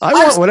 I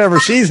want whatever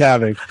she's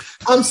having.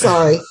 I'm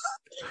sorry.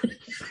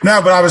 No,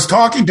 but I was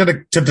talking to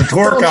the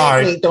tour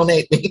guy. Don't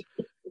hate me.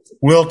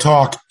 We'll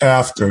talk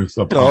after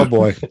the podcast. Oh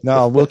boy.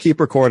 No, we'll keep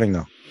recording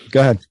though. Go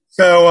ahead.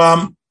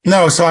 So,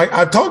 so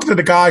I talked to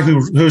the guy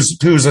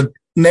who's a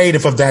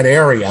native of that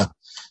area,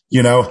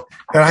 you know,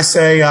 and I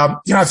say,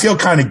 I feel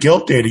kind of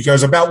guilty. And he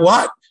goes, about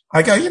what?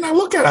 I go,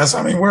 look at us.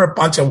 I mean, we're a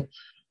bunch of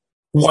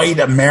white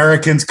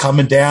Americans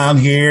coming down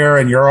here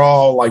and you're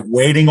all like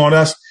waiting on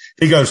us.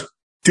 He goes,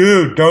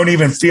 dude, don't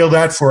even feel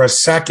that for a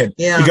second.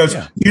 Yeah. He goes,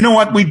 you know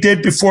what we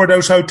did before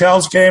those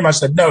hotels came? I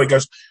said, no. He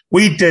goes,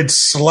 we did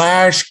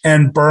slash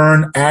and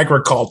burn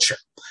agriculture.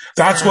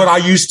 That's what I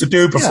used to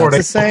do before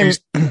the same.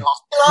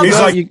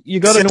 You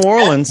go to New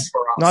Orleans,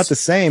 not the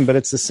same, but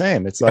it's the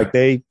same. It's like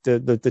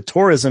the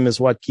tourism is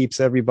what keeps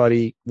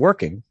everybody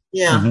working.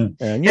 Yeah.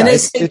 Mm-hmm. And they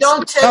say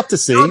don't tip, tough to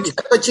see,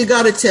 but you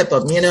got to tip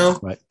them,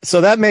 Right.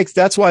 So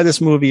that's why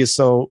this movie is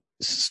so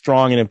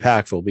strong and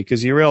impactful,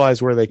 because you realize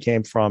where they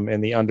came from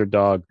and the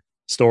underdog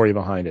story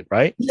behind it,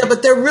 right? Yeah,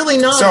 but they're really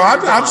not. So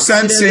I'm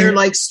sensing they're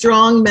like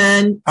strong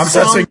men. I'm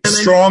sensing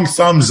strong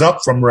thumbs up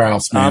from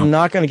Ralph. Now. I'm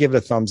not going to give it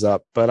a thumbs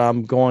up, but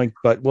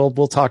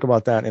we'll talk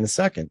about that in a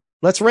second.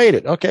 Let's rate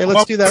it. Okay,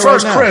 let's do that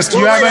first, right now. Chris, do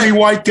you have any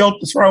white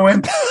guilt to throw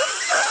in?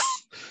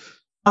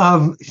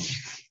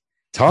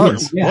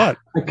 Tons. Yeah, what?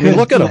 I mean,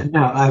 look at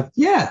him.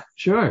 Yeah,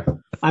 sure.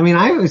 I mean,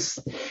 I was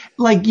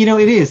like, it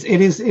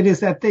is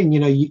that thing.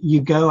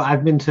 You go.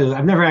 I've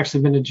never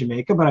actually been to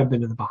Jamaica, but I've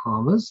been to the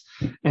Bahamas,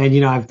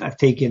 and I've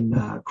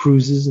taken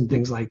cruises and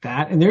things like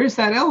that. And there is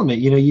that element.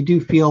 You do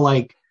feel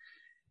like,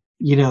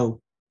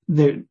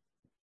 there.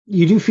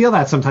 You do feel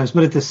that sometimes,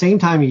 but at the same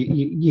time,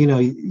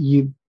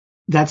 you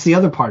that's the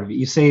other part of it.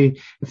 You say,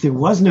 if there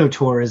was no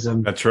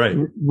tourism, that's right.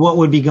 What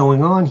would be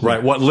going on here?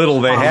 Right. What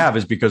little they have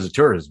is because of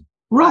tourism.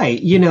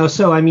 Right.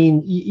 So, I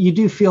mean, you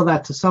do feel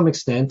that to some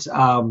extent.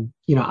 I'm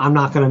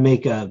not going to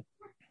make a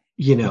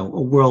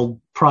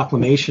world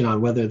proclamation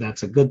on whether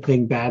that's a good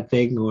thing, bad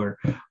thing, or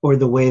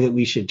the way that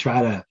we should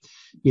try to,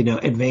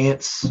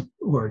 advance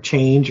or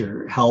change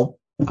or help.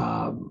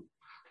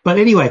 But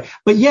anyway,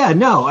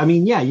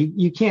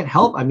 you can't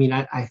help. I mean,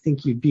 I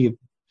think you'd be,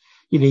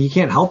 you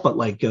can't help but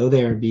like go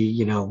there and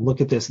be, look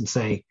at this and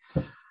say,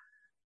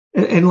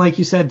 and like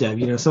you said,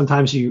 Deb,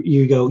 sometimes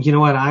you go, you know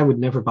what, I would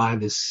never buy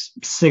this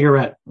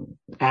cigarette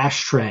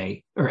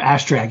ashtray or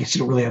ashtray. I guess you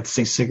don't really have to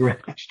say cigarette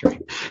ashtray.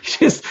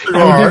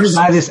 I would never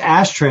buy this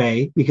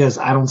ashtray because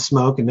I don't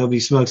smoke and nobody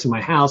smokes in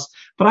my house,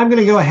 but I'm going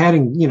to go ahead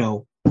and,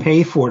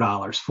 pay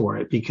 $4 for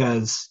it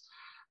because,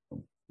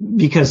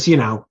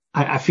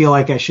 I feel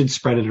like I should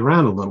spread it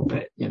around a little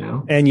bit,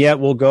 And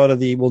yet we'll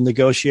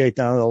negotiate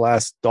down to the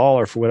last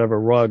dollar for whatever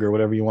rug or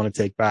whatever you want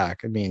to take back.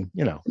 I mean,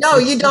 No,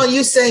 you don't.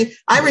 You say,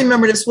 I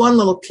remember this one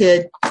little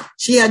kid.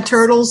 She had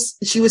turtles.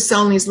 She was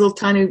selling these little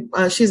tiny,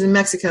 she's in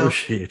Mexico.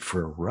 Negotiate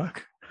for a rug.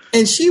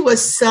 And she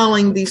was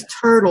selling these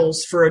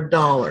turtles for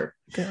 $1.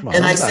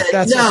 And I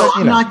said,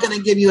 I'm not going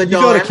to give you $1. You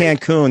go to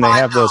Cancun, they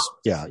have those.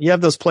 Yeah. You have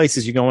those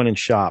places you go in and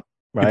shop.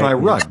 Right. You buy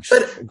rugs.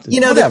 But,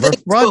 whatever.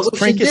 Rugs,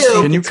 trinkets.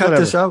 Can you cut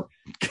this out?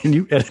 Can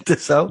you edit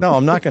this out? No,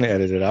 I'm not going to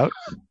edit it out.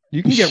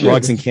 You can get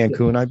rugs in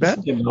Cancun, I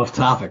bet. Getting off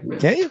topic, man.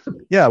 Can you?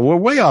 Yeah, we're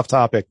way off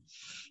topic.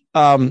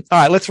 All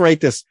right, let's rate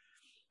this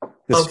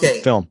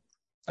film.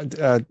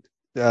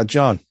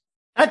 John.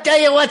 I'll tell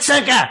you what,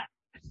 sucker.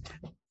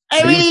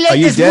 I really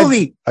like this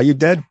movie. Are you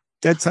dead?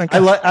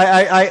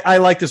 I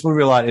like this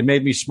movie a lot. It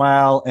made me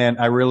smile, and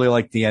I really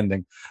liked the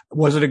ending.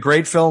 Was it a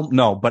great film?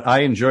 No, but I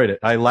enjoyed it.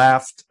 I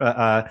laughed.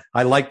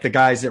 I liked the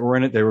guys that were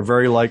in it. They were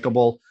very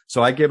likable.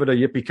 So I give it a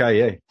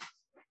yippee-ki-yay.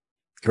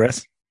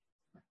 Chris?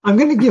 I'm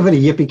going to give it a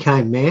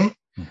yippee-ki-meh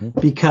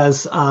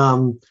because,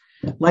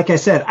 like I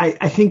said,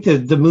 I think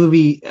the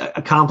movie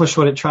accomplished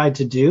what it tried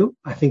to do.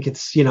 I think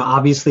it's,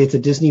 obviously it's a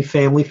Disney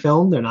family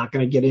film. They're not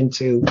going to get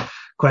into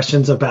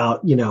questions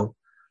about,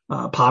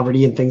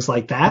 poverty and things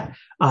like that.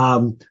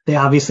 They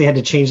obviously had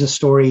to change the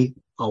story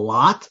a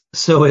lot.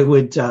 So it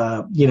would,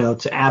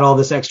 to add all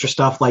this extra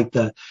stuff like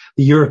the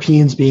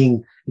Europeans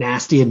being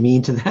nasty and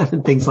mean to them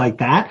and things like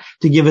that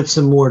to give it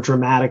some more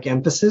dramatic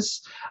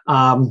emphasis.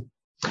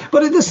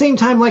 But at the same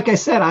time, like I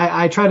said,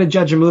 I try to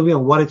judge a movie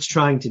on what it's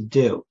trying to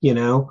do.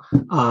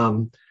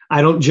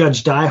 I don't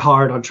judge Die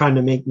Hard on trying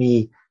to make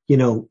me,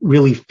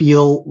 really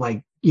feel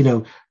like,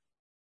 to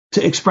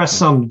express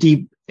some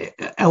deep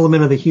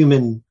element of the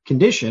human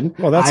condition.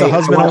 Well, that's a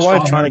husband and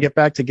wife trying to get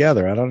back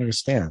together. I don't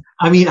understand.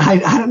 I mean, I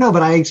don't know,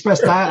 but I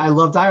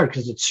love Die Hard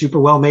because it's super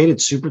well made.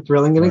 It's super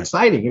thrilling and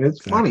exciting, and it's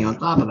funny on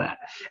top of that.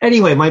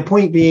 Anyway, my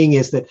point being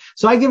is that,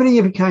 so I give it a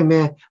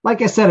yippee-ki-meh.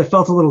 Like I said, it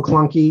felt a little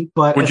clunky,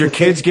 but. Would your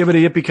kids give it a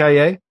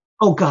yippee-ki-yay?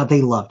 Oh God,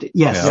 they loved it.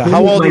 Yes. Yeah.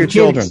 How old are your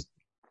children?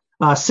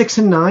 6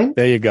 and 9.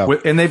 There you go.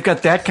 And they've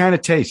got that kind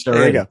of taste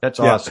already. There you go. That's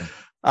awesome.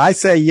 I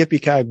say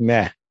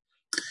yippee-ki-meh.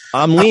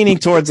 I'm leaning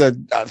towards a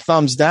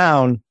thumbs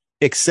down,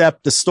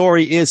 except the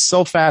story is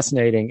so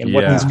fascinating and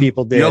what these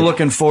people did. You're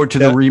looking forward to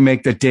the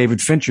remake that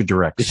David Fincher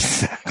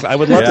directs. I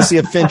would love to see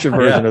a Fincher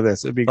version of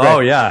this. It'd be great.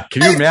 Oh, yeah.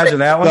 Can you imagine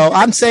that one? So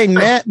I'm saying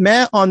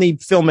Matt on the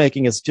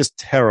filmmaking is just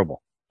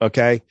terrible.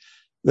 Okay.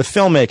 The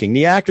filmmaking,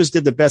 the actors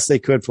did the best they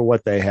could for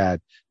what they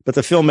had, but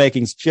the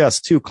filmmaking's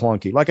just too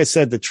clunky. Like I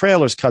said, the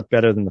trailers cut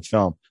better than the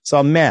film. So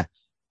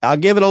I'll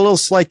give it a little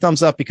slight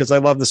thumbs up because I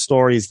love the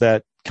stories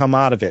that come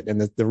out of it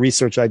and the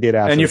research I did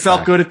after. And you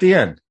felt good at the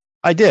end.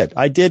 I did.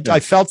 Yeah.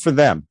 I felt for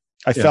them.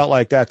 I felt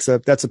like that's a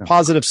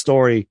positive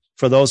story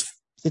for those.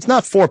 It's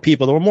not 4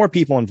 people. There were more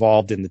people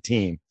involved in the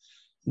team.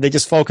 They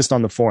just focused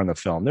on the 4 in the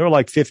film. There were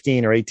like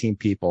 15 or 18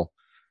 people.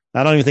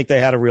 I don't even think they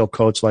had a real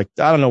coach. Like,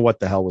 I don't know what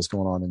the hell was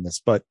going on in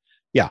this, but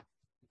yeah.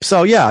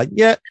 So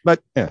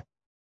but.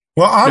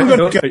 Well, I'm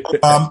going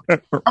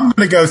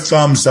to go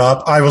thumbs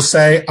up. I will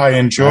say I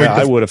enjoyed.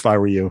 I would if I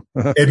were you.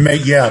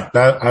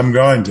 I'm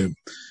going to.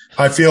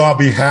 I feel I'll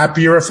be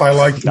happier if I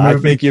like the movie. I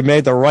think you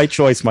made the right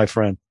choice, my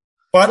friend.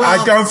 But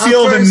I don't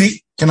feel the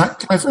need. Can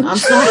I finish? I'm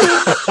sorry.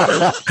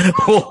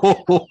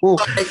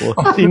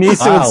 He needs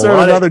to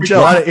insert another joke.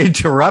 A lot of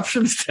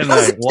interruptions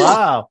tonight.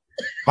 Wow.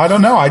 I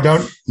don't know. I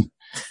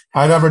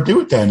never do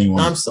it to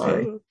anyone. I'm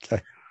sorry.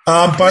 Okay.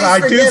 But Please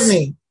forgive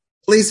me.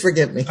 Please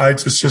forgive me. I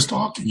was just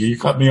talking. You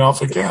cut me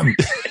off again.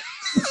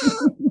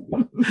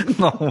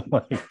 Oh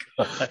my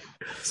God.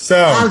 So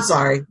I'm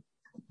sorry.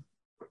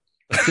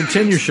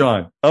 Continue,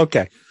 Sean.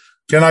 Okay.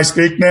 Can I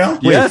speak now?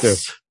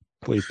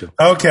 Please do.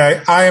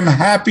 Okay. I am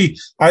happy.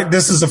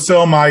 This is a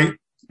film I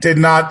did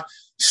not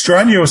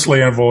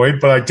strenuously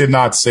avoid, but I did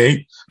not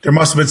see. There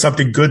must have been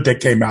something good that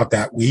came out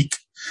that week.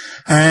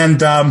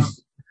 And I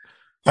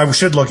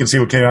should look and see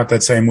what came out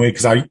that same week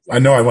because I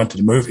know I went to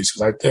the movies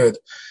because I did.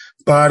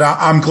 But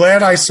I'm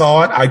glad I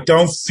saw it. I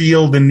don't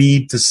feel the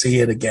need to see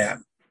it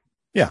again.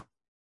 Yeah.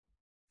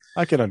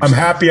 I can understand. I'm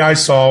happy I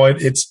saw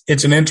it.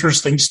 It's an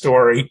interesting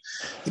story.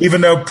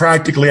 Even though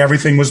practically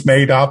everything was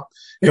made up,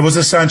 it was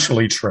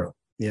essentially true.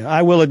 Yeah,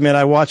 I will admit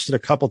I watched it a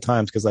couple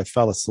times because I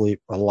fell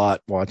asleep a lot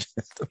watching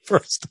it the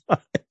first time.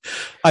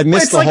 I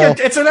missed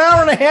it's an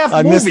hour and a half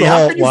movie.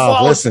 How can you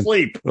fall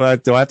asleep?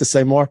 Do I have to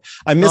say more?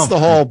 I missed the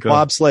whole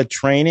bobsled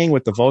training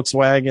with the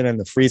Volkswagen and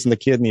the freezing the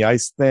kid in the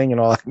ice thing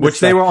and all that. Which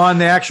they were on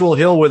the actual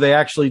hill where they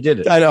actually did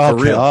it. I know.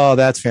 Okay. Oh,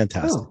 that's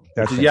fantastic.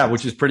 Yeah,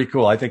 which is pretty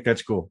cool. I think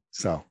that's cool.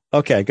 So,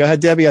 okay, go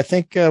ahead, Debbie. I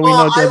think we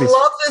know Debbie's. I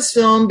love this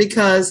film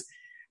because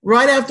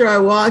right after I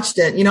watched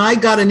it, I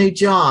got a new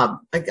job.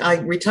 I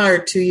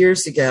retired 2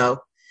 years ago,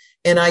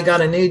 and I got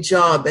a new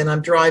job, and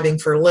I'm driving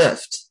for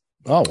Lyft.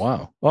 Oh,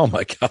 wow. Oh,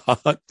 my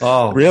God.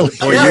 Oh, really?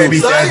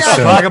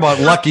 Talk about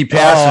lucky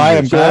passengers. I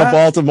am going to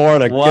Baltimore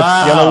to get a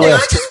Lyft.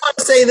 I just want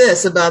to say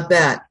this about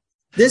that.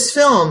 This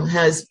film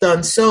has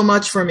done so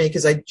much for me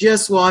because I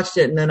just watched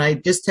it, and then I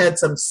just had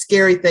some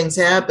scary things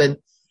happen.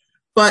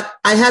 But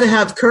I had to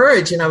have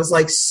courage, and I was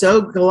like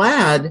so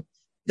glad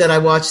that I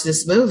watched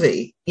this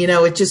movie.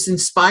 It just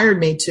inspired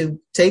me to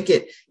take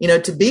it,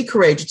 to be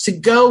courageous, to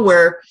go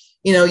where,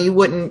 you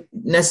wouldn't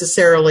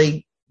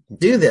necessarily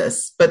do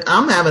this, but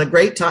I'm having a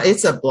great time.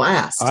 It's a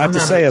blast. I have to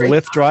say, a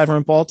Lyft driver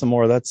in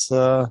Baltimore, that's,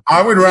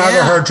 I would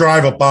rather her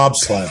drive a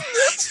bobsled.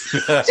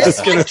 I was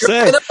going to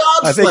say,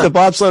 I think the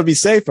bobsled would be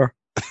safer.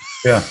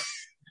 Yeah.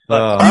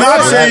 I'm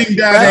not saying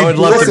that. I would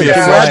love to be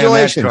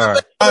congratulations.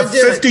 A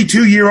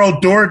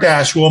 52-year-old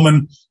DoorDash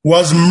woman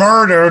was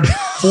murdered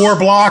 4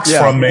 blocks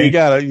from me. You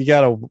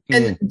gotta.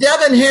 And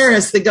Devin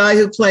Harris, the guy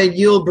who played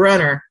Yul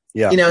Brynner,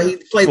 he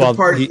played the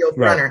part of Yul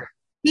Brynner.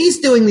 he's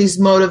doing these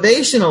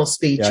motivational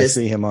speeches. Yeah, I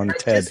see him on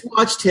TED. I just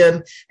watched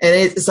him, and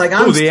it's like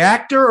the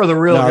actor or the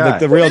real guy?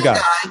 The real guy.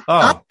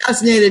 I'm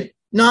fascinated.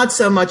 Not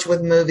so much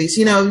with movies.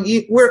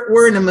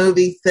 We're in a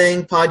movie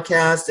thing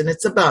podcast, and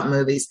it's about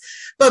movies,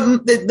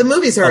 but the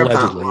movies are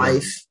about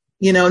life.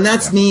 And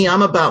that's me.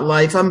 I'm about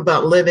life. I'm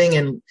about living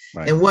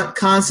and what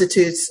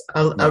constitutes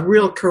a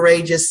real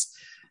courageous.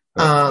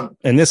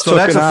 And this took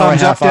that's an a hour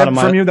and a thumbs half out of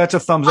from you. That's a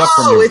thumbs up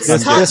from you.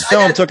 This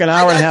film took an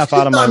hour and a half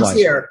out of my life.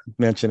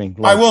 Mentioning,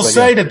 I will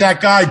say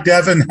that guy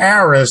Devin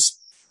Harris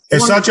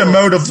is such a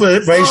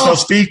motivational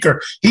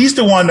speaker. He's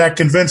the one that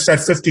convinced that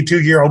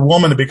 52-year-old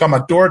woman to become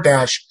a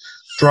DoorDash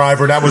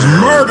driver that was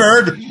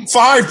murdered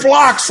 5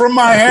 blocks from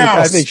my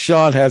house. I think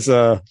Sean has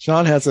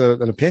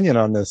an opinion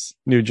on this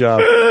new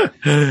job.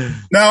 No,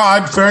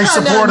 I'm very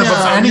supportive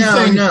of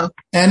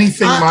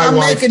anything my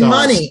wife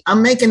does.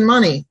 I'm making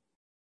money.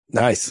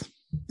 Nice.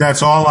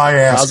 That's all I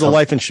ask. How's the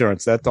life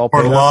insurance? That's all.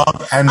 For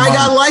love and money. I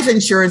got life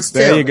insurance too.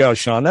 There you go,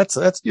 Sean. That's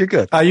you're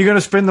good. Are you going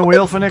to spin the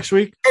wheel for next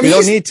week? We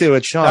don't need to.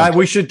 It's Sean.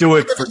 We should do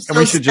it.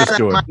 We should just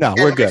do it. No,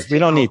 we're good. We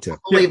don't need to.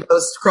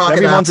 Crocodiles.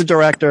 Everyone's a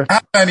director. I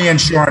don't have any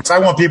insurance. I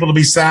want people to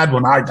be sad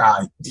when I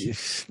die.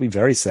 Be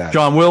very sad.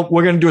 John,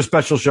 we're going to do a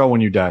special show when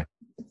you die.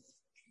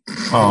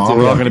 Oh,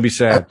 we're all going to be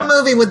sad. What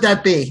movie would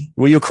that be?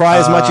 Will you cry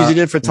as much as you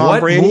did for Tom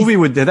Brady? What movie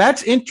would that?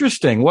 That's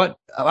interesting.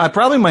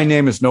 Probably My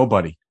Name Is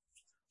Nobody.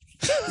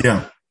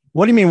 Yeah.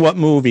 What do you mean? What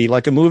movie?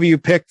 Like a movie you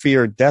picked for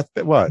your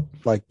deathbed? What?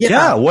 Like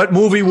what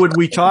movie would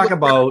we talk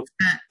about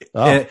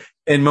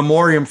in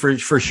memoriam for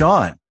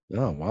Sean?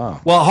 Oh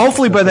wow. Well,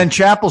 hopefully by then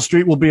Chapel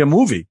Street will be a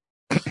movie.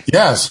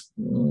 Yes.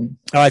 All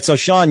right. So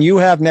Sean, you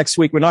have next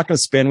week. We're not going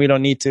to spin. We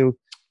don't need to.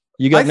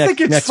 You got I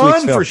think it's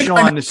fun for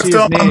Sean to see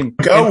his name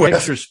and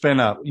picture spin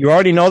up. You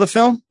already know the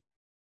film?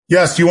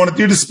 Yes. Do you want to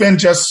do the spin?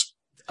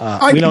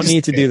 We don't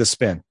need to do the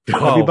spin.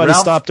 Everybody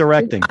stop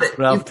directing.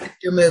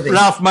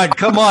 Ralph, man,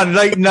 come on,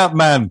 lighten up,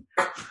 man.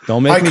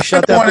 Don't make me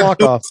shut that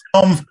block off.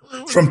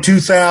 Film from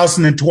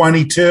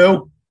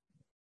 2022.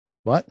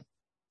 What?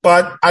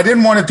 But I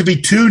didn't want it to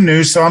be too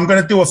new, so I'm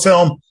going to do a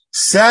film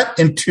set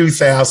in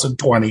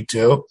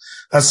 2022,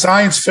 a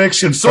science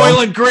fiction film.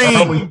 Soylent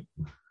Green.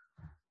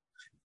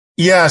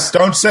 Yes,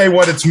 don't say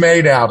what it's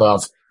made out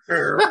of.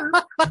 So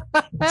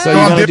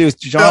you're going to do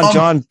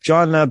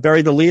John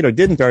buried the lead or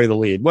didn't bury the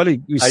lead? What are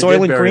you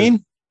Soylent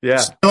Green?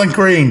 Yeah. Soylent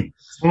Green.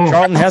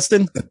 Charlton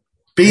Heston?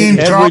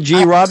 Edward Charlton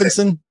G.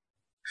 Robinson?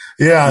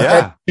 Yeah.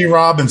 Edward G.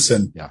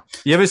 Robinson. Yeah.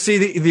 You ever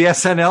see the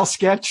SNL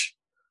sketch?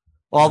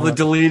 All the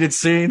deleted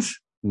scenes?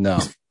 No.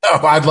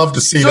 Oh, I'd love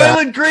to see that.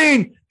 Soylent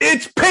Green.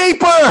 It's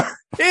paper.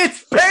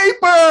 It's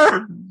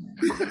paper.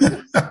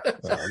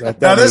 I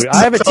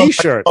have a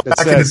T-shirt that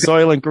says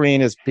Soylent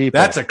Green is people.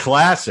 That's a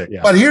classic.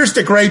 Yeah. But here's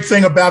the great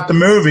thing about the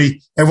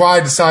movie and why I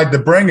decided to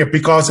bring it,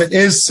 because it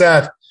is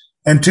set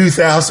in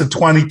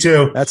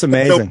 2022. That's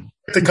amazing.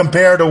 So to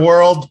compare the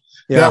world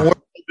that we're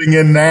living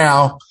in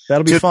now.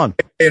 That'll be fun.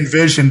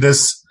 Envision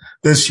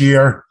this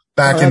year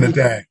back in the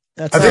day.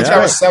 I think that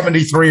was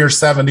 73 or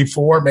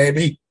 74,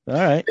 maybe. All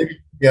right.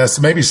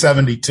 Maybe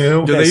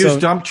 72. Do they use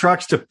dump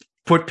trucks to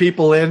put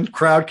people in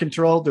crowd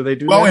control? Do they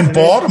do that? Well, in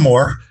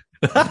Baltimore.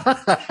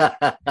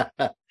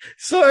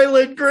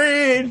 Soylent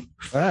Green.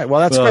 All right.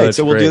 Well, that's great.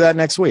 So we'll do that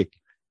next week.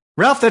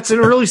 Ralph, that's an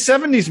early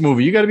 70s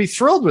movie. You got to be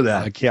thrilled with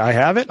that. Okay, I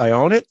have it. I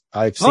own it.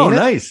 I've seen it. Oh,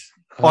 nice.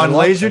 On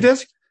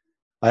Laserdisc?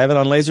 I have it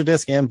on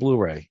Laserdisc and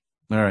Blu-ray.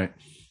 All right.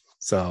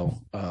 So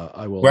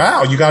I will.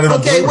 Wow, you got it.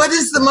 Okay, what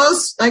is the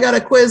most? I got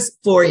a quiz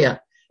for you.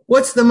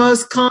 What's the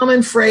most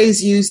common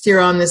phrase used here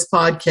on this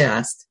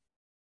podcast?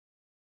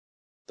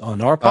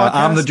 On our podcast?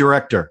 I'm the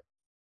director.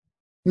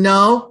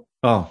 No.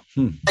 Oh.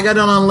 I got it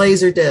on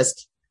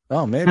Laserdisc.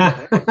 Oh, maybe.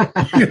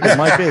 It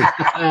might be.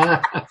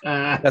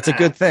 That's a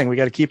good thing. We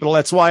got to keep it.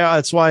 That's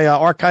why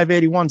Archive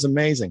 81 is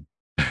amazing.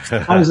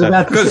 I was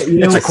about to say,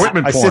 it's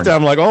equipment porn. I sit down,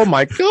 I'm like, oh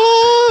my God.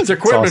 It's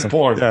equipment awesome.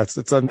 porn. Yeah,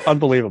 it's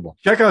unbelievable.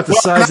 Check out the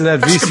size of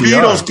that VCR. The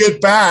Beatles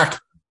Get Back.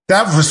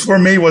 That was, for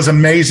me, was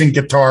amazing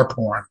guitar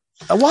porn.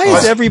 Why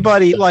is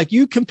everybody, like,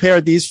 you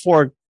compared these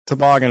 4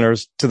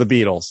 tobogganers to the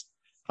Beatles?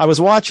 I was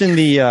watching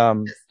the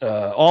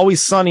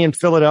Always Sunny in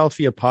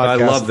Philadelphia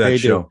podcast. I love that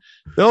show.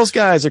 Those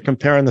guys are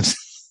comparing them.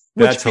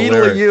 Which That's Beatle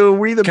hilarious. are you?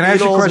 We the Can Beatles. I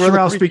ask you a question,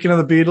 Ralph? Speaking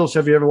of the Beatles,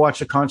 have you ever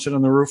watched a concert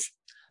on the roof?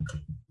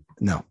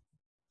 No.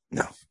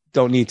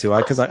 Don't need to.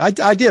 Because I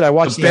did. I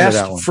watched the best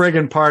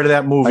friggin' part of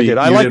that movie. I did.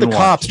 I like the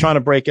cops trying to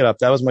break it up.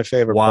 That was my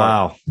favorite.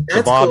 Wow.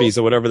 The Bobbies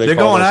or whatever they're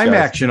going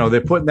IMAX. You know,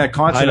 they're putting that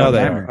concert. I know on they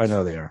IMAX. are. I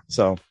know they are.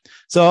 So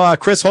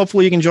Chris,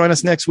 hopefully you can join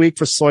us next week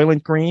for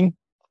Soylent Green.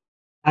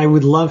 I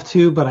would love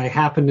to, but I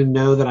happen to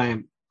know that I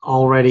am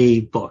already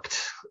booked.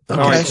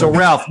 Okay. All right. So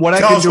Ralph, what I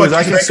can do is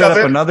I can set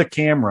up another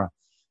camera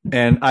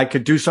and I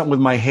could do something with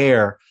my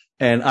hair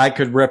and I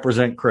could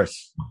represent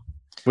Chris.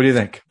 What do you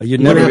think?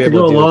 You'd never be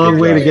able to go a long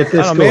way to get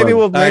this going. Maybe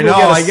we'll get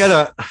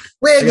a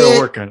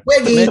work on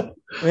it.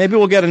 Maybe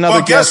we'll get another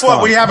guest. Guess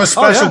what? We have a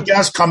special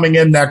guest coming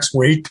in next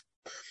week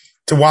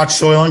to watch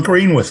Soylent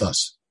Green with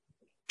us.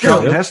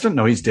 Charlton Heston?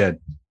 No, he's dead.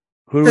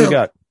 Who do we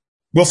got?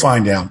 We'll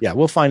find out. Yeah,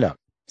 we'll find out.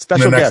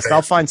 Special guest.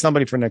 I'll find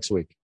somebody for next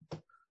week.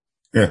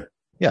 Yeah.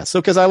 Yeah.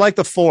 So, because I like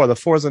the 4. The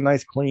 4 is a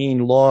nice,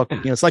 clean look.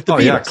 You know, it's like the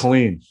Beatles. Yeah,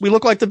 clean. We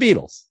look like the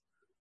Beatles.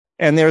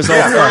 And there's we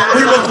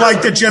look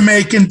like the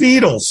Jamaican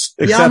Beatles.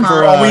 Except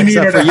for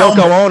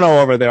Yoko Ono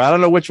over there. I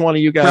don't know which one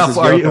of you guys is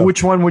Yoko.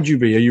 Which one would you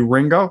be? Are you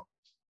Ringo?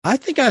 I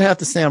think I'd have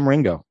to say I'm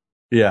Ringo.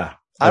 Yeah.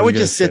 I would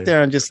just sit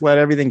there and just let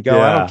everything go.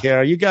 Yeah. I don't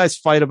care. You guys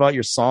fight about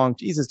your song.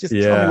 Jesus, just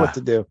tell me what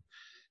to do.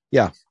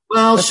 Yeah.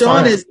 Well, that's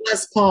Sean is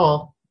Les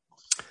Paul.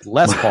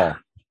 Les Paul.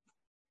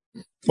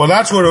 Well,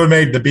 that's what would have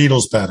made the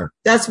Beatles better.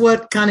 That's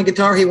what kind of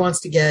guitar he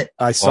wants to get.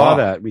 I saw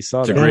that. We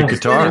saw that. It's a great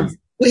guitar.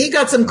 Well, he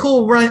got some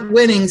cool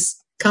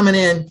winnings coming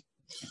in.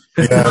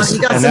 Yes.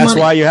 And that's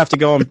why you have to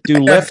go and do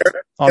lift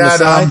on the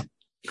side.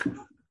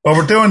 Well,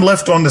 we're doing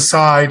lift on the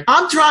side.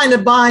 I'm trying to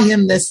buy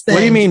him this thing. What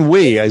do you mean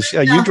we? Are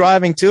you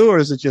driving too, or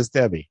is it just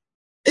Debbie?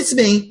 It's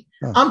me.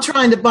 Oh. I'm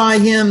trying to buy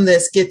him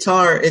this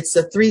guitar. It's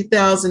a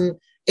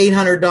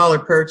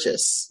 $3,800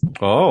 purchase.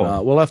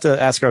 Oh. We'll have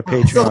to ask our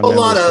Patreon. It's a whole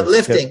lot of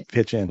lifting.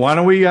 Pitch in. Why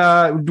don't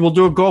we'll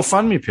do a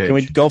GoFundMe page. Can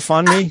we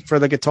GoFundMe for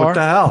the guitar? What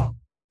the hell?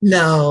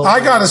 No. I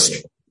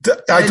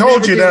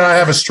told you that I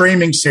have a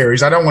streaming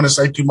series. I don't want to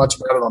say too much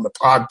about it on the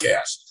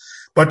podcast,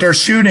 but they're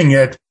shooting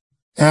it.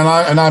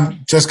 And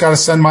I'm just got to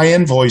send my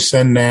invoice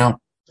in now.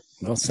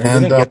 Well,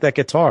 get that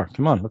guitar.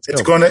 Come on, let's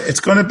go.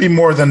 It's gonna be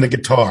more than the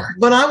guitar.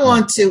 But I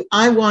want to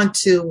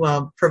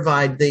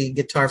provide the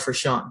guitar for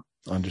Sean.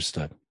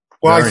 Understood.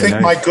 Well, I think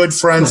my good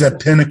friends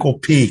at Pinnacle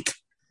Peak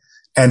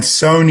and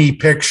Sony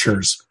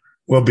Pictures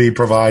will be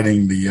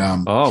providing the.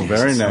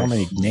 Very nice. How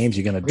many names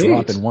you're going to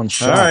drop in one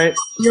shot? All right.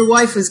 Your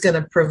wife is going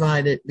to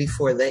provide it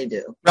before they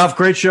do. Ralph,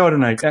 great show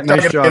tonight.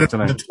 Nice job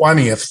tonight. The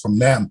 20th from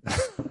them.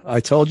 I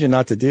told you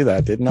not to do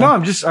that, didn't I? No,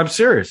 I'm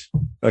serious.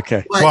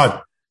 Okay.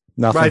 What?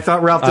 Nothing. I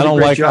thought Ralph did a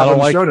great job on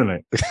the show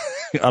tonight.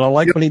 I don't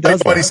like when he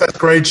does when he says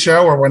great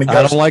show or when he goes.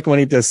 I don't like when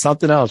he does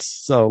something else.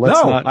 So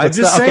let's not. I'm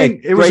just saying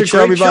it was a great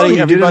show, everybody.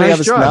 Everybody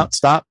have job.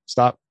 Stop.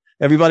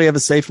 Everybody have a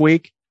safe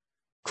week.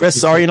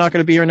 Chris, sorry you're not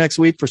going to be here next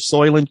week for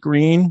Soylent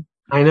Green.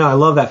 I know. I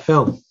love that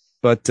film.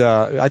 But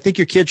I think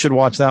your kids should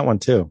watch that one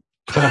too.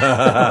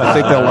 I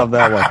think they'll love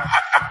that one.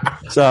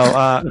 So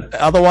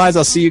otherwise,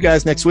 I'll see you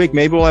guys next week.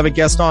 Maybe we'll have a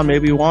guest on.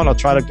 Maybe we won't. I'll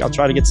try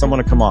to get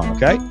someone to come on.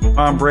 Okay.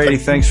 Tom Brady,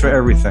 thanks for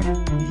everything.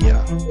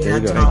 Yeah. There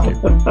you go. Thank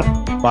you.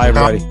 Bye,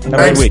 everybody. Have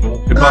a good week.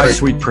 Goodbye,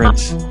 sweet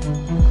prince.